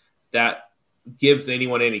nothing that gives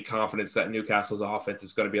anyone any confidence that Newcastle's offense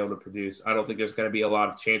is going to be able to produce. I don't think there's going to be a lot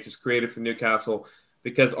of chances created for Newcastle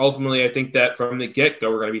because ultimately I think that from the get-go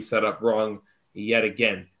we're going to be set up wrong yet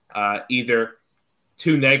again. Either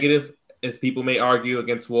too negative, as people may argue,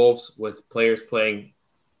 against Wolves with players playing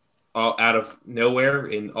all out of nowhere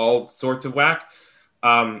in all sorts of whack,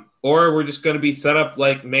 or we're just going to be set up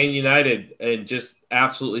like Man United and just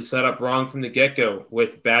absolutely set up wrong from the get-go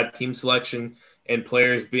with bad team selection and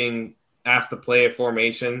players being asked to play a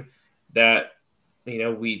formation that,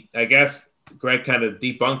 I guess Greg kind of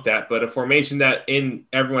debunked that, but a formation that in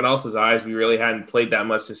everyone else's eyes, we really hadn't played that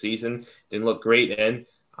much this season, didn't look great in.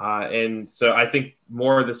 And so I think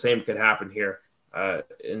more of the same could happen here.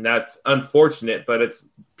 And that's unfortunate, but it's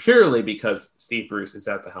purely because Steve Bruce is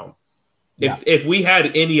at the helm. Yeah. If we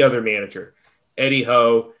had any other manager, Eddie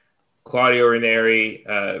Howe, Claudio Ranieri,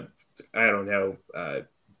 I don't know,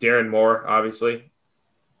 Darren Moore, obviously.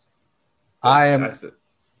 I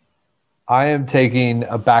am taking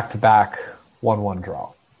a back-to-back 1-1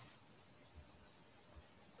 draw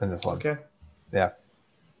in this one. Okay. Yeah.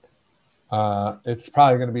 It's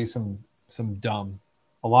probably going to be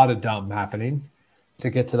a lot of dumb happening to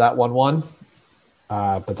get to that 1-1.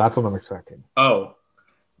 But that's what I'm expecting. Oh,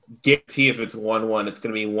 guarantee if it's 1-1, it's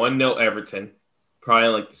going to be 1-0 Everton, probably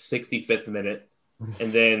like the 65th minute.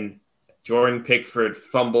 And then Jordan Pickford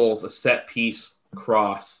fumbles a set piece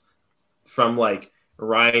cross from like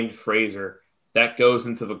Ryan Fraser that goes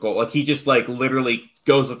into the goal. Like he just like literally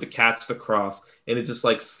goes up to catch the cross and it just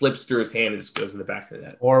like slips through his hand and just goes in the back of the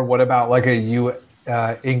net. Or what about like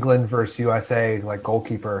England versus USA like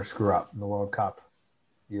goalkeeper screw up in the World Cup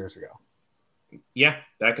years ago? Yeah,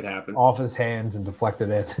 that could happen. Off his hands and deflected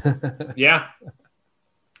in. Yeah.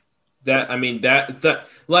 That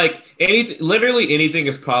like literally anything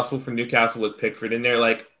is possible for Newcastle with Pickford in there.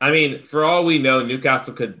 Like, I mean, for all we know,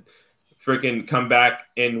 Newcastle could freaking come back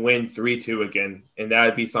and win 3-2 again, and that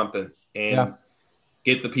would be something. And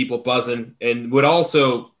get the people buzzing, and would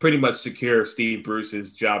also pretty much secure Steve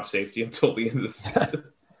Bruce's job safety until the end of the season.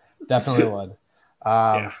 Definitely would.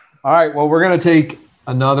 All right, well, we're going to take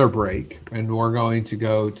another break, and we're going to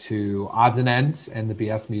go to odds and ends and the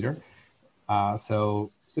BS meter.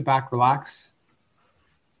 So sit back, relax,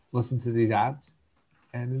 listen to these ads,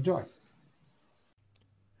 and enjoy.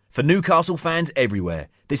 For Newcastle fans everywhere,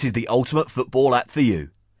 this is the ultimate football app for you.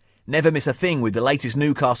 Never miss a thing with the latest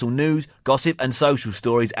Newcastle news, gossip and social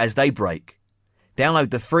stories as they break.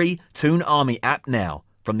 Download the free Toon Army app now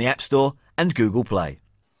from the App Store and Google Play.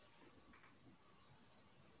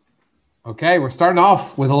 Okay, we're starting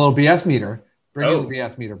off with a little BS meter. Bring the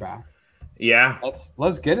BS meter back. Yeah.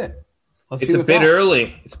 Let's get it. It's a bit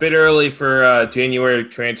early. It's a bit early for January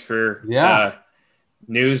transfer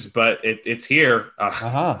news, but it's here.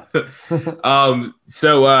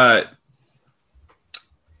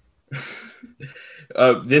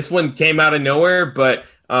 This one came out of nowhere, but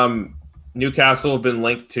Newcastle have been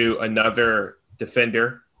linked to another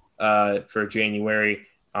defender for January.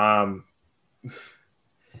 And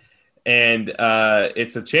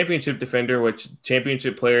it's a championship defender, which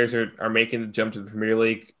championship players are making the jump to the Premier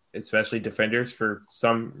League, especially defenders for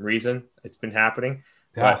some reason. It's been happening,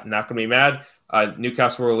 but not going to be mad.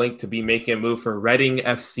 Newcastle were linked to be making a move for Reading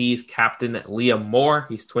FC's captain Liam Moore.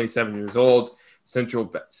 He's 27 years old, center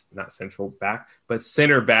back.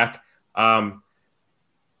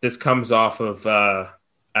 This comes off of, I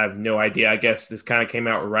have no idea. I guess this kind of came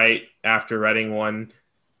out right after Reading won.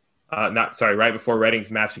 Right before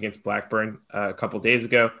Reading's match against Blackburn a couple days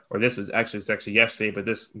ago. Or this was actually yesterday, but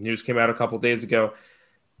this news came out a couple days ago.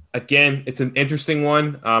 Again, it's an interesting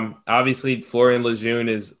one. Obviously, Florian Lejeune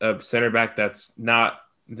is a center back that's not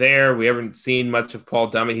there. We haven't seen much of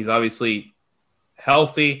Paul Dummett. He's obviously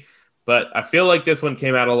healthy, but I feel like this one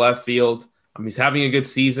came out of left field. He's having a good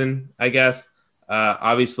season, I guess.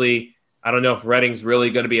 Obviously, I don't know if Reading's really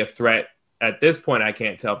going to be a threat. At this point, I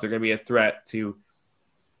can't tell if they're going to be a threat to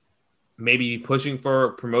maybe pushing for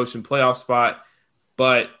a promotion playoff spot.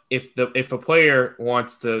 But if a player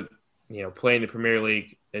wants to, play in the Premier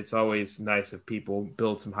League, it's always nice if people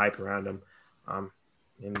build some hype around him.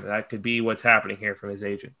 And that could be what's happening here from his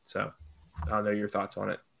agent. So I don't know your thoughts on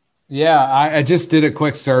it. Yeah, I just did a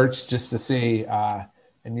quick search just to see.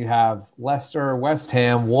 And you have Leicester, West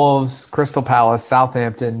Ham, Wolves, Crystal Palace,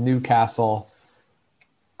 Southampton, Newcastle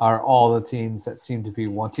are all the teams that seem to be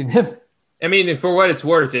wanting him. I mean, and for what it's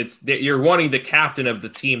worth, it's that you're wanting the captain of the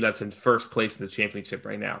team that's in first place in the championship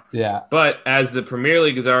right now. Yeah. But as the Premier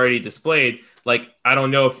League has already displayed, I don't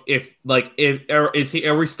know are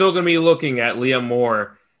we still going to be looking at Liam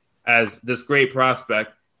Moore as this great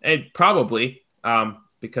prospect? And probably,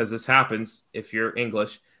 because this happens if you're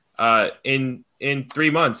English, in 3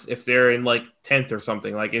 months, if they're in 10th or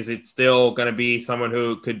something, is it still going to be someone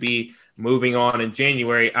who could be moving on in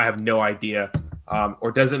January? I have no idea.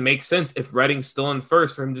 Or does it make sense if Reading's still in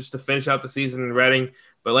first for him just to finish out the season in Reading?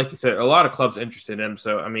 But like you said, a lot of clubs interested in him.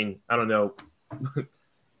 So, I mean, I don't know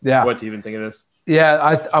what to even think of this.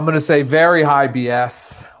 Yeah, I'm going to say very high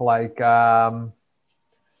BS,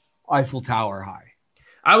 Eiffel Tower high.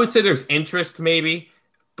 I would say there's interest maybe,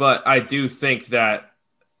 but I do think that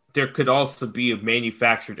there could also be a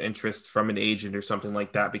manufactured interest from an agent or something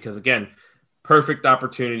like that. Because, again, perfect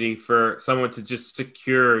opportunity for someone to just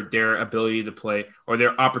secure their ability to play or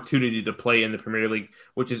their opportunity to play in the Premier League,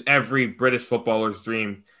 which is every British footballer's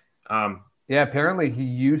dream. Yeah, apparently he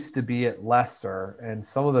used to be at Leicester, and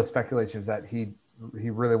some of the speculation is that he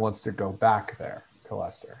really wants to go back there to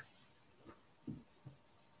Leicester.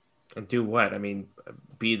 And do what? I mean,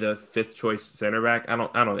 be the 5th choice center back? I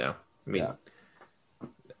don't know. I mean,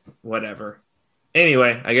 Whatever.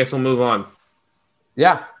 Anyway, I guess we'll move on.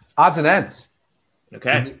 Yeah, odds and ends.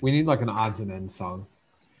 Okay. We need like an odds and ends song.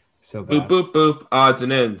 So boop, bad. boop, boop, odds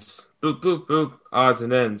and ends. Boop, boop, boop, odds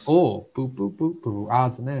and ends. Oh, boop, boop, boop, boop,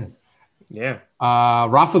 odds and ends. Yeah.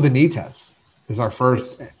 Rafa Benitez is our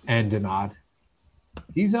first end and odd.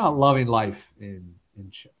 He's not loving life in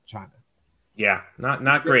China. Yeah,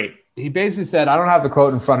 not great. He basically said, I don't have the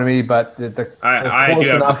quote in front of me, but I do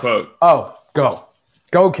have the quote. Oh,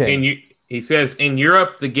 go, King. He says, in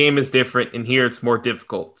Europe, the game is different, and here it's more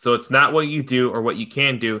difficult. So it's not what you do or what you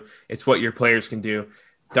can do. It's what your players can do.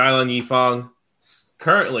 Dylan Yifang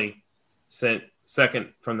currently sent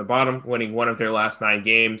second from the bottom, winning one of their last 9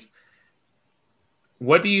 games.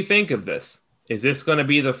 What do you think of this? Is this going to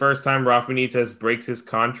be the first time Rafa Benitez breaks his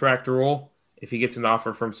contract rule if he gets an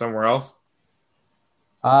offer from somewhere else?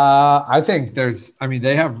 I think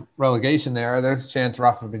they have relegation there. There's a chance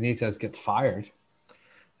Rafa Benitez gets fired.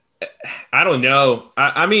 I don't know.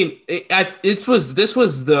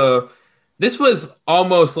 This was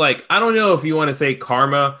almost like, I don't know if you want to say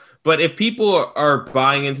karma, but if people are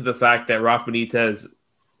buying into the fact that Rafa Benitez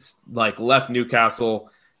left Newcastle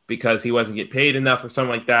because he wasn't getting paid enough or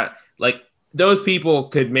something like that, those people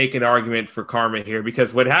could make an argument for karma here,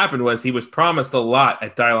 because what happened was he was promised a lot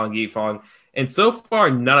at Dalian Yifang, and so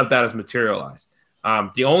far none of that has materialized.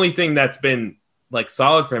 The only thing that's been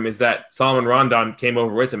solid for him is that Salman Rondon came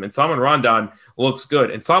over with him, and Salman Rondon looks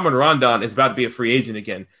good, and Salman Rondon is about to be a free agent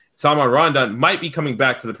again. Salman Rondon might be coming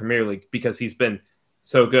back to the Premier League because he's been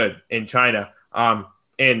so good in China.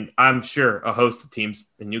 And I'm sure a host of teams,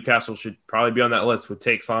 and Newcastle should probably be on that list, would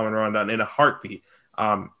take Salman Rondon in a heartbeat,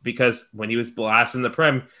 because when he was last in the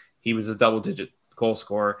Prem, he was a double-digit goal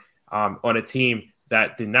scorer on a team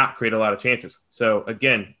that did not create a lot of chances. So,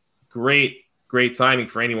 again, great signing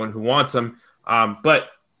for anyone who wants him. But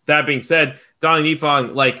that being said, Dalian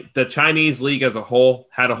Yifang, the Chinese league as a whole,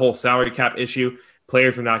 had a whole salary cap issue.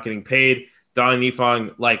 Players were not getting paid. Dalian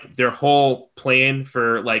Yifang, their whole plan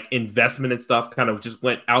for investment and stuff kind of just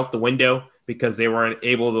went out the window because they weren't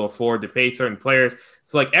able to afford to pay certain players.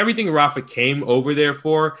 So everything Rafa came over there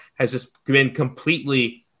for has just been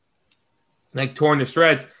completely torn to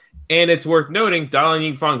shreds. And it's worth noting,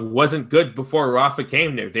 Dalian Yifang wasn't good before Rafa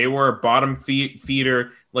came there. They were a bottom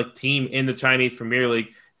feeder team in the Chinese Premier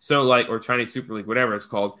League, so or Chinese Super League, whatever it's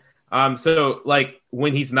called. So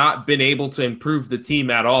when he's not been able to improve the team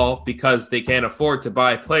at all because they can't afford to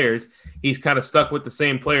buy players, he's kind of stuck with the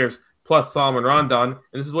same players plus Salman Rondon, and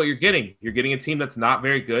this is what you're getting. You're getting a team that's not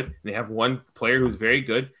very good, and they have one player who's very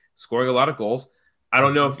good, scoring a lot of goals. I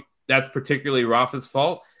don't know if that's particularly Rafa's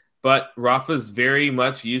fault, but Rafa's very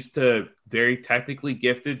much used to very technically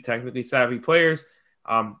gifted, technically savvy players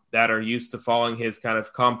that are used to following his kind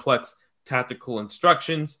of complex tactical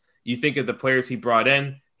instructions. You think of the players he brought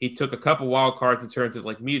in. He took a couple wild cards in terms of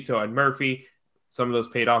Muto and Murphy. Some of those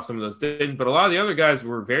paid off, some of those didn't. But a lot of the other guys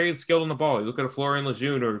were very skilled on the ball. You look at a Florian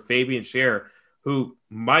Lejeune or Fabian Schär, who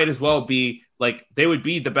might as well be they would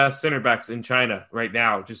be the best center backs in China right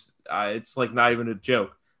now. Just it's not even a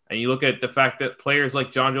joke. And you look at the fact that players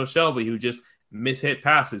like John Joe Shelby, who just mishit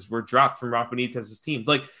passes, were dropped from Rafa Benitez's team.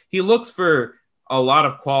 He looks for a lot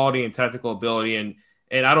of quality and technical ability, and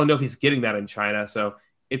I don't know if he's getting that in China. So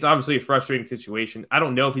it's obviously a frustrating situation. I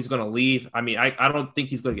don't know if he's going to leave. I mean, I don't think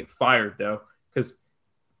he's going to get fired, though, because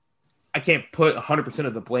I can't put 100%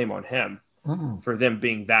 of the blame on him for them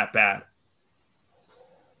being that bad.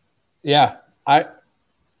 Yeah.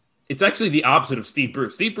 It's actually the opposite of Steve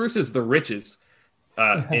Bruce. Steve Bruce is the richest.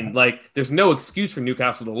 And there's no excuse for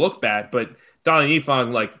Newcastle to look bad, but Dalian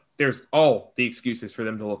Yifang, there's all the excuses for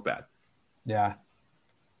them to look bad. Yeah.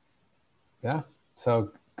 Yeah.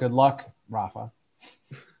 So good luck, Rafa.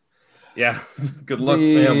 Yeah. Good luck for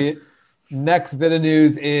him. Next bit of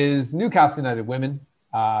news is Newcastle United women.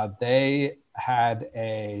 They had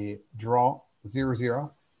a draw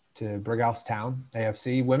 0-0 to Brighouse Town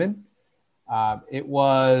AFC women. It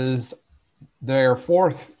was their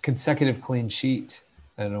 4th consecutive clean sheet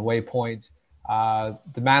and an away point. The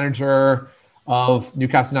manager of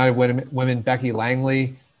Newcastle United women, Becky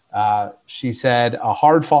Langley, she said, a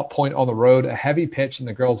hard-fought point on the road, a heavy pitch, and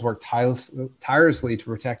the girls worked tirelessly to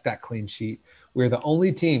protect that clean sheet. We're the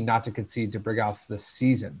only team not to concede to Brighouse this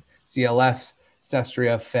season. CLS,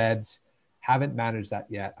 Sestria, Feds haven't managed that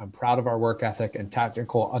yet. I'm proud of our work ethic and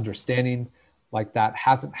tactical understanding. That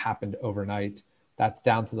hasn't happened overnight. That's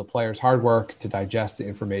down to the players' hard work to digest the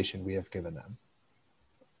information we have given them.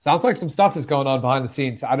 Sounds like some stuff is going on behind the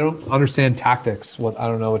scenes. I don't understand tactics. I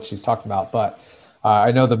don't know what she's talking about, but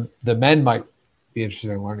I know the men might be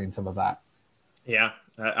interested in learning some of that. Yeah,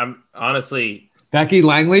 I'm honestly. Becky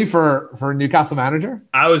Langley for Newcastle manager?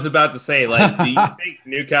 I was about to say, like, do you think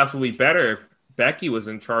Newcastle would be better if Becky was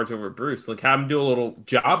in charge over Bruce? Like, have him do a little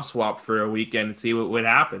job swap for a weekend and see what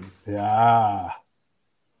happens. Yeah.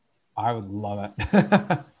 I would love it.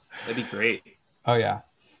 That'd be great. Oh, yeah.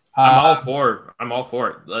 I'm all for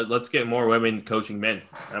it. Let's get more women coaching men.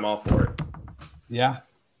 I'm all for it. Yeah.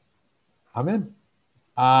 I'm in.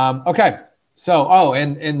 Okay. So,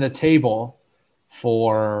 and in the table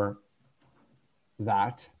for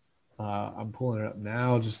that, I'm pulling it up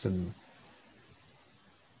now just to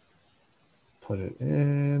put it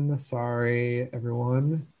in. Sorry,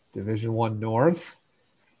 everyone. Division 1 North.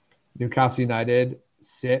 Newcastle United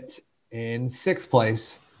sit in 6th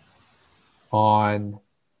place on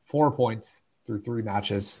 4 points through 3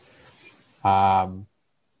 matches.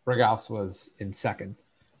 Brighouse was in 2nd.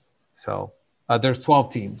 So there's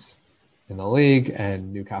 12 teams in the league,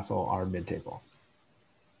 and Newcastle are mid-table.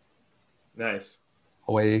 Nice.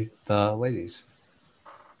 Away the ladies.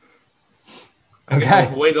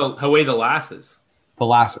 Okay. Away the lasses. The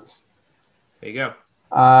lasses. There you go.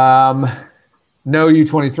 No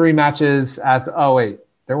U23 matches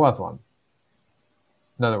there was one.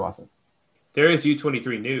 No, there wasn't. There is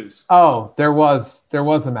U23 news. Oh, there was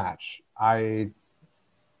a match. I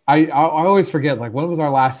always forget, like, when was our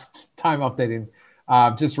last time updating?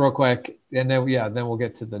 Just real quick, and then we'll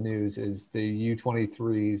get to the news. Is the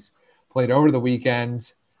U23s played over the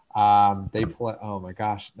weekend? They play. Oh my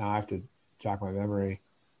gosh! Now I have to jog my memory.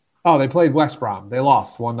 Oh, they played West Brom. They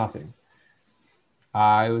lost 1-0.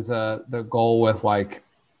 It was the goal with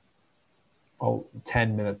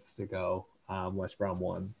 10 minutes to go. West Brom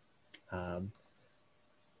won.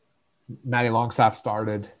 Maddie Longstaff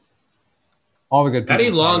started. All the good people.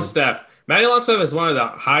 Maddie Longstaff is one of the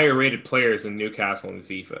higher rated players in Newcastle in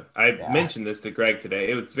FIFA. I mentioned this to Greg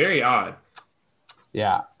today. It was very odd.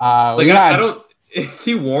 Yeah. I don't. Is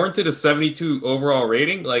he warranted a 72 overall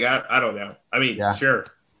rating? Like, I don't know. I mean, sure.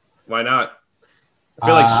 Why not? I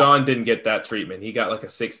feel like Sean didn't get that treatment. He got like a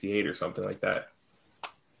 68 or something like that.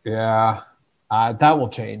 Yeah. That will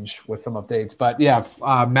change with some updates. But yeah,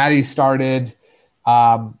 Maddie started.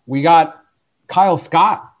 We got Kyle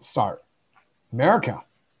Scott start. America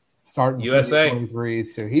starting USA 23.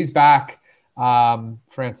 So he's back.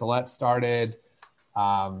 Francelette started.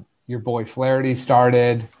 Your boy Flaherty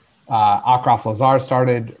started. Akraf Lazar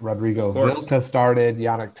started. Rodrigo Vilta started.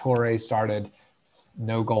 Yannick Torre started.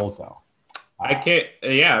 No goals though. I can't.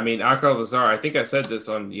 Yeah, I mean Akraf Lazar. I think I said this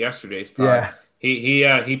on yesterday's pod.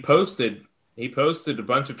 Yeah. He posted a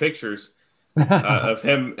bunch of pictures of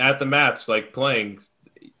him at the match, like playing.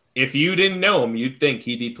 If you didn't know him, you'd think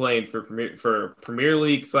he'd be playing for Premier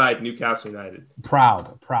League side Newcastle United.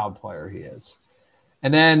 Proud player he is.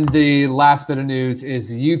 And then the last bit of news is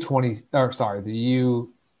the U18s.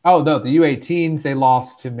 They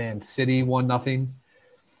lost to Man City 1-0.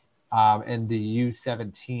 And the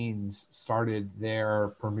U17s started their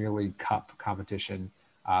Premier League Cup competition.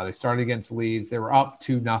 They started against Leeds. They were up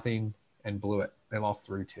 2-0 and blew it. They lost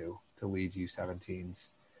 3-2 to Leeds U17s.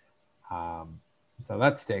 So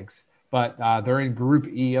that stinks. But they're in Group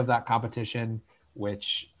E of that competition,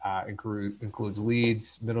 which includes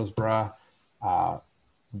Leeds, Middlesbrough,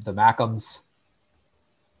 the Mackhams.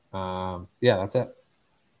 That's it.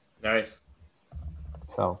 Nice.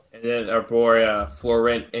 So. And then our boy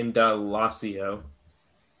Florent Indalacio.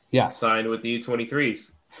 Yes. Signed with the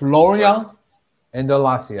U23s. Florian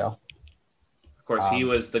Indalacio. Of course, he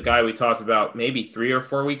was the guy we talked about maybe 3 or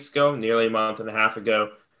 4 weeks ago, nearly a month and a half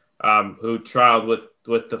ago, who trialed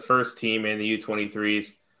with the first team in the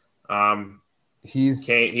U23s.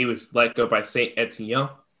 He was let go by Saint Etienne.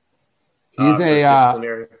 He's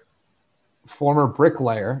a former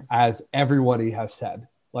bricklayer, as everybody has said.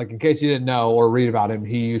 Like, in case you didn't know or read about him,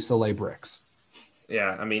 he used to lay bricks.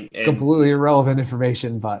 Yeah, I mean, completely irrelevant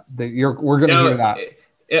information, but we're going to hear that.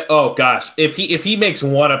 Oh gosh, if he makes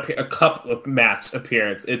a cup of match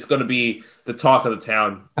appearance, it's going to be the talk of the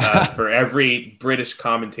town for every British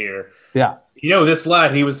commentator. Yeah, this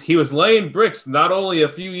lad, he was laying bricks not only a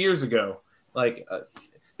few years ago. Like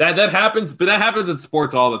that happens, but that happens in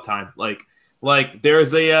sports all the time. Like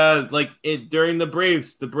there's during the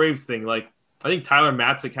Braves thing. Like I think Tyler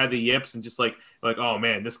Matzik had the yips and just like oh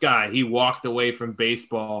man, this guy, he walked away from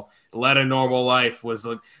baseball, led a normal life, was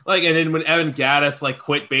like and then when Evan Gaddis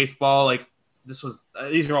quit baseball,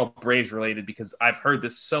 these are all Braves related because I've heard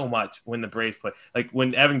this so much when the Braves play. Like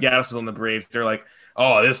when Evan Gattis was on the Braves, they're like,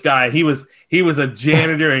 "Oh, this guy, he was a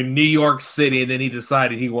janitor in New York City, and then he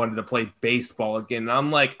decided he wanted to play baseball again." And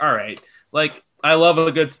I'm like, all right, like I love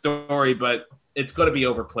a good story, but it's going to be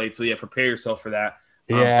overplayed. So yeah, prepare yourself for that.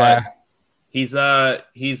 Yeah. But he's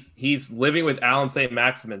living with Alan St.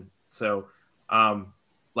 Maximin. So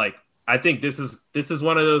like I think this is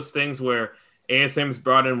one of those things where ASM's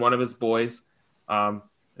brought in one of his boys. And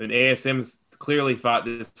ASM's clearly thought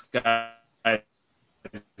this guy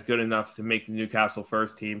is good enough to make the Newcastle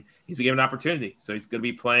first team. He's been given an opportunity. So he's going to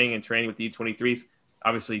be playing and training with the U23s.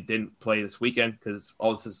 Obviously didn't play this weekend because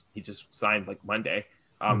he just signed like Monday.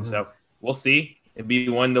 So we'll see. It'd be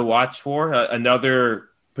one to watch for. Another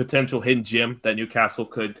potential hidden gem that Newcastle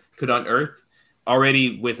could unearth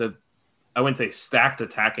already with I wouldn't say stacked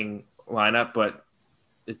attacking lineup, but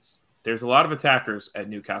there's a lot of attackers at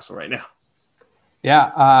Newcastle right now.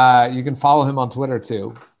 Yeah, you can follow him on Twitter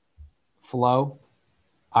too. Flo,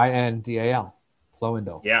 Indal, Flo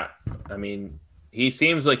Indal. Yeah, I mean, he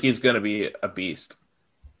seems like he's going to be a beast.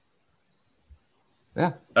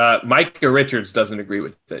 Yeah. Micah Richards doesn't agree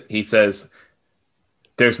with it. He says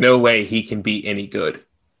there's no way he can be any good.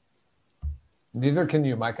 Neither can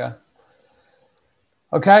you, Micah.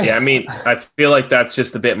 Okay. Yeah, I mean, I feel like that's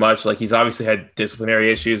just a bit much. Like he's obviously had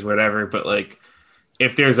disciplinary issues, whatever, but like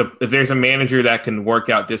if there's a manager that can work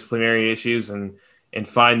out disciplinary issues and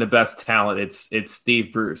find the best talent, it's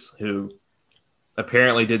Steve Bruce, who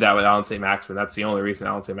apparently did that with Alan St. Maximin. That's the only reason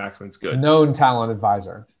Alan St. Maximin's good. Known talent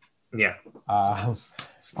advisor. Yeah. All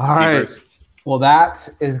right. Bruce. Well, that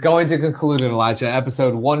is going to conclude it, Elijah.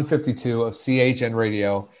 Episode 152 of CHN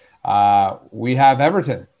Radio. We have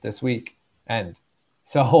Everton this week, and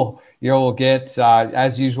so you'll get,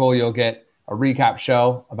 as usual, you'll get a recap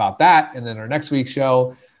show about that, and then our next week's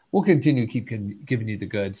show, we'll continue giving you the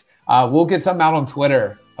goods. We'll get something out on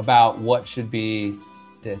Twitter about what should be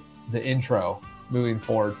the intro moving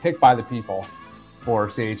forward, picked by the people for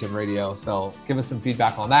CHN Radio. So give us some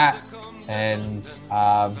feedback on that, and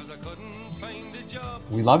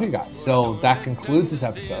we love you guys. So that concludes this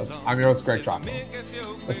episode. I'm your host, Greg Troxel.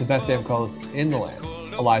 That's the best damn co-host in the land,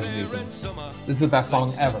 Elijah Neeson. This is the best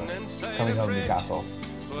song ever, Coming Home to Newcastle.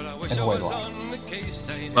 And away the Lions.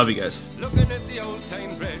 Love you guys. Looking at the old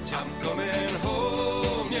town bridge, I'm coming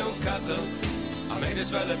home, Newcastle. I might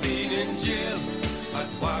as well have been in jail.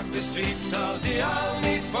 I'd walk the streets all day, I'll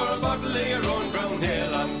need for a bottle of your own brown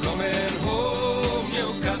ale. I'm coming home,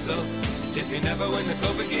 Newcastle. If you never win the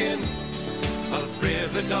club again, I'll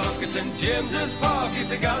brave the dark at St. James's Park. If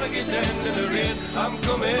the Gallagher end in the rain, I'm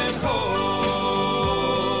coming home.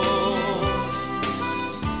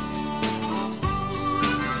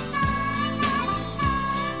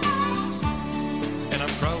 And I'm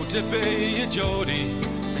proud to be a Geordie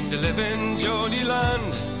and to live in Geordie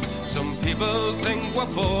land. Some people think we're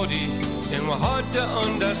bawdy and we're hard to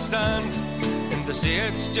understand, and they say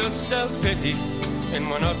it's just self-pity and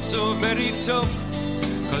we're not so very tough.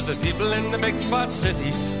 Cause the people in the big fat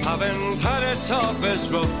city haven't had it half as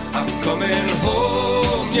rough. I'm coming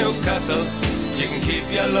home, Newcastle. You can keep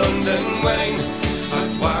your London wine.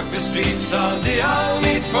 I'd walk the streets all day, I'll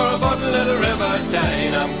need for a bottle of the River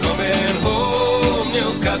Tyne. I'm coming home,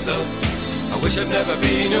 Newcastle. I wish I'd never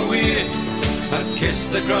been away. I'd kiss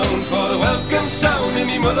the ground for the welcome sound and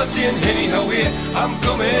me mother saying, "Henny, how are you?" I'm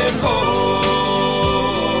coming home.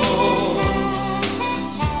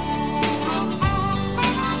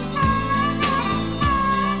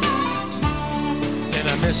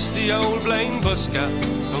 Miss the old blind busker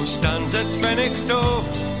who stands at Fenwick's door.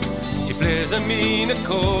 He plays a mean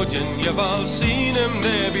accordion, you've all seen him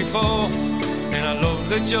there before. And I love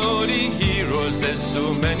the Geordie heroes, there's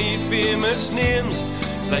so many famous names,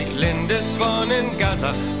 like Lindisfarne and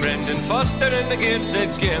Gaza, Brendan Foster and the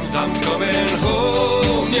Gateshead Games. I'm coming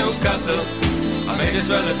home, Newcastle. I might as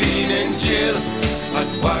well have been in jail.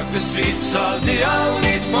 I'd walk the streets all day, I'll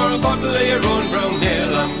need for a bottle of your own brown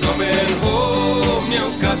ale. I'm coming home,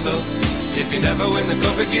 Newcastle. If you never win the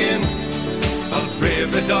cup again, I'll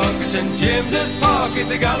brave the dark at St. James's Park at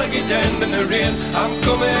the Gallagher end in the rain. I'm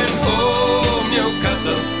coming home,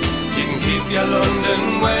 Newcastle. You can keep your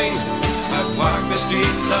London wine. I'd walk the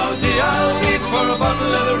streets all day, I'll need for a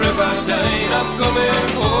bottle of the River Tyne. I'm coming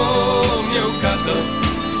home, Newcastle.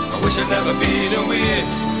 I wish I'd never been away.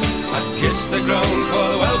 I'd kiss the ground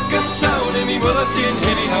for the welcome sound and me mother saying,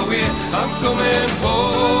 "Henny, how are you?" I'm coming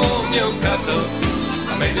home, Newcastle.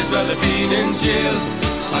 I might as well have been in jail.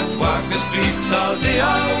 I'd walk the streets all day,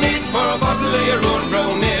 I'll need for a bottle of your own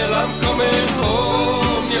brown ale. I'm coming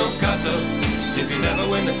home, Newcastle. If you never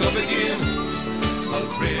win the cup again, I'll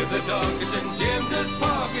Brave the dog, St. James's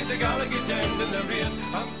Park, at the Gallagher tent in the rain.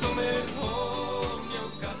 I'm coming home.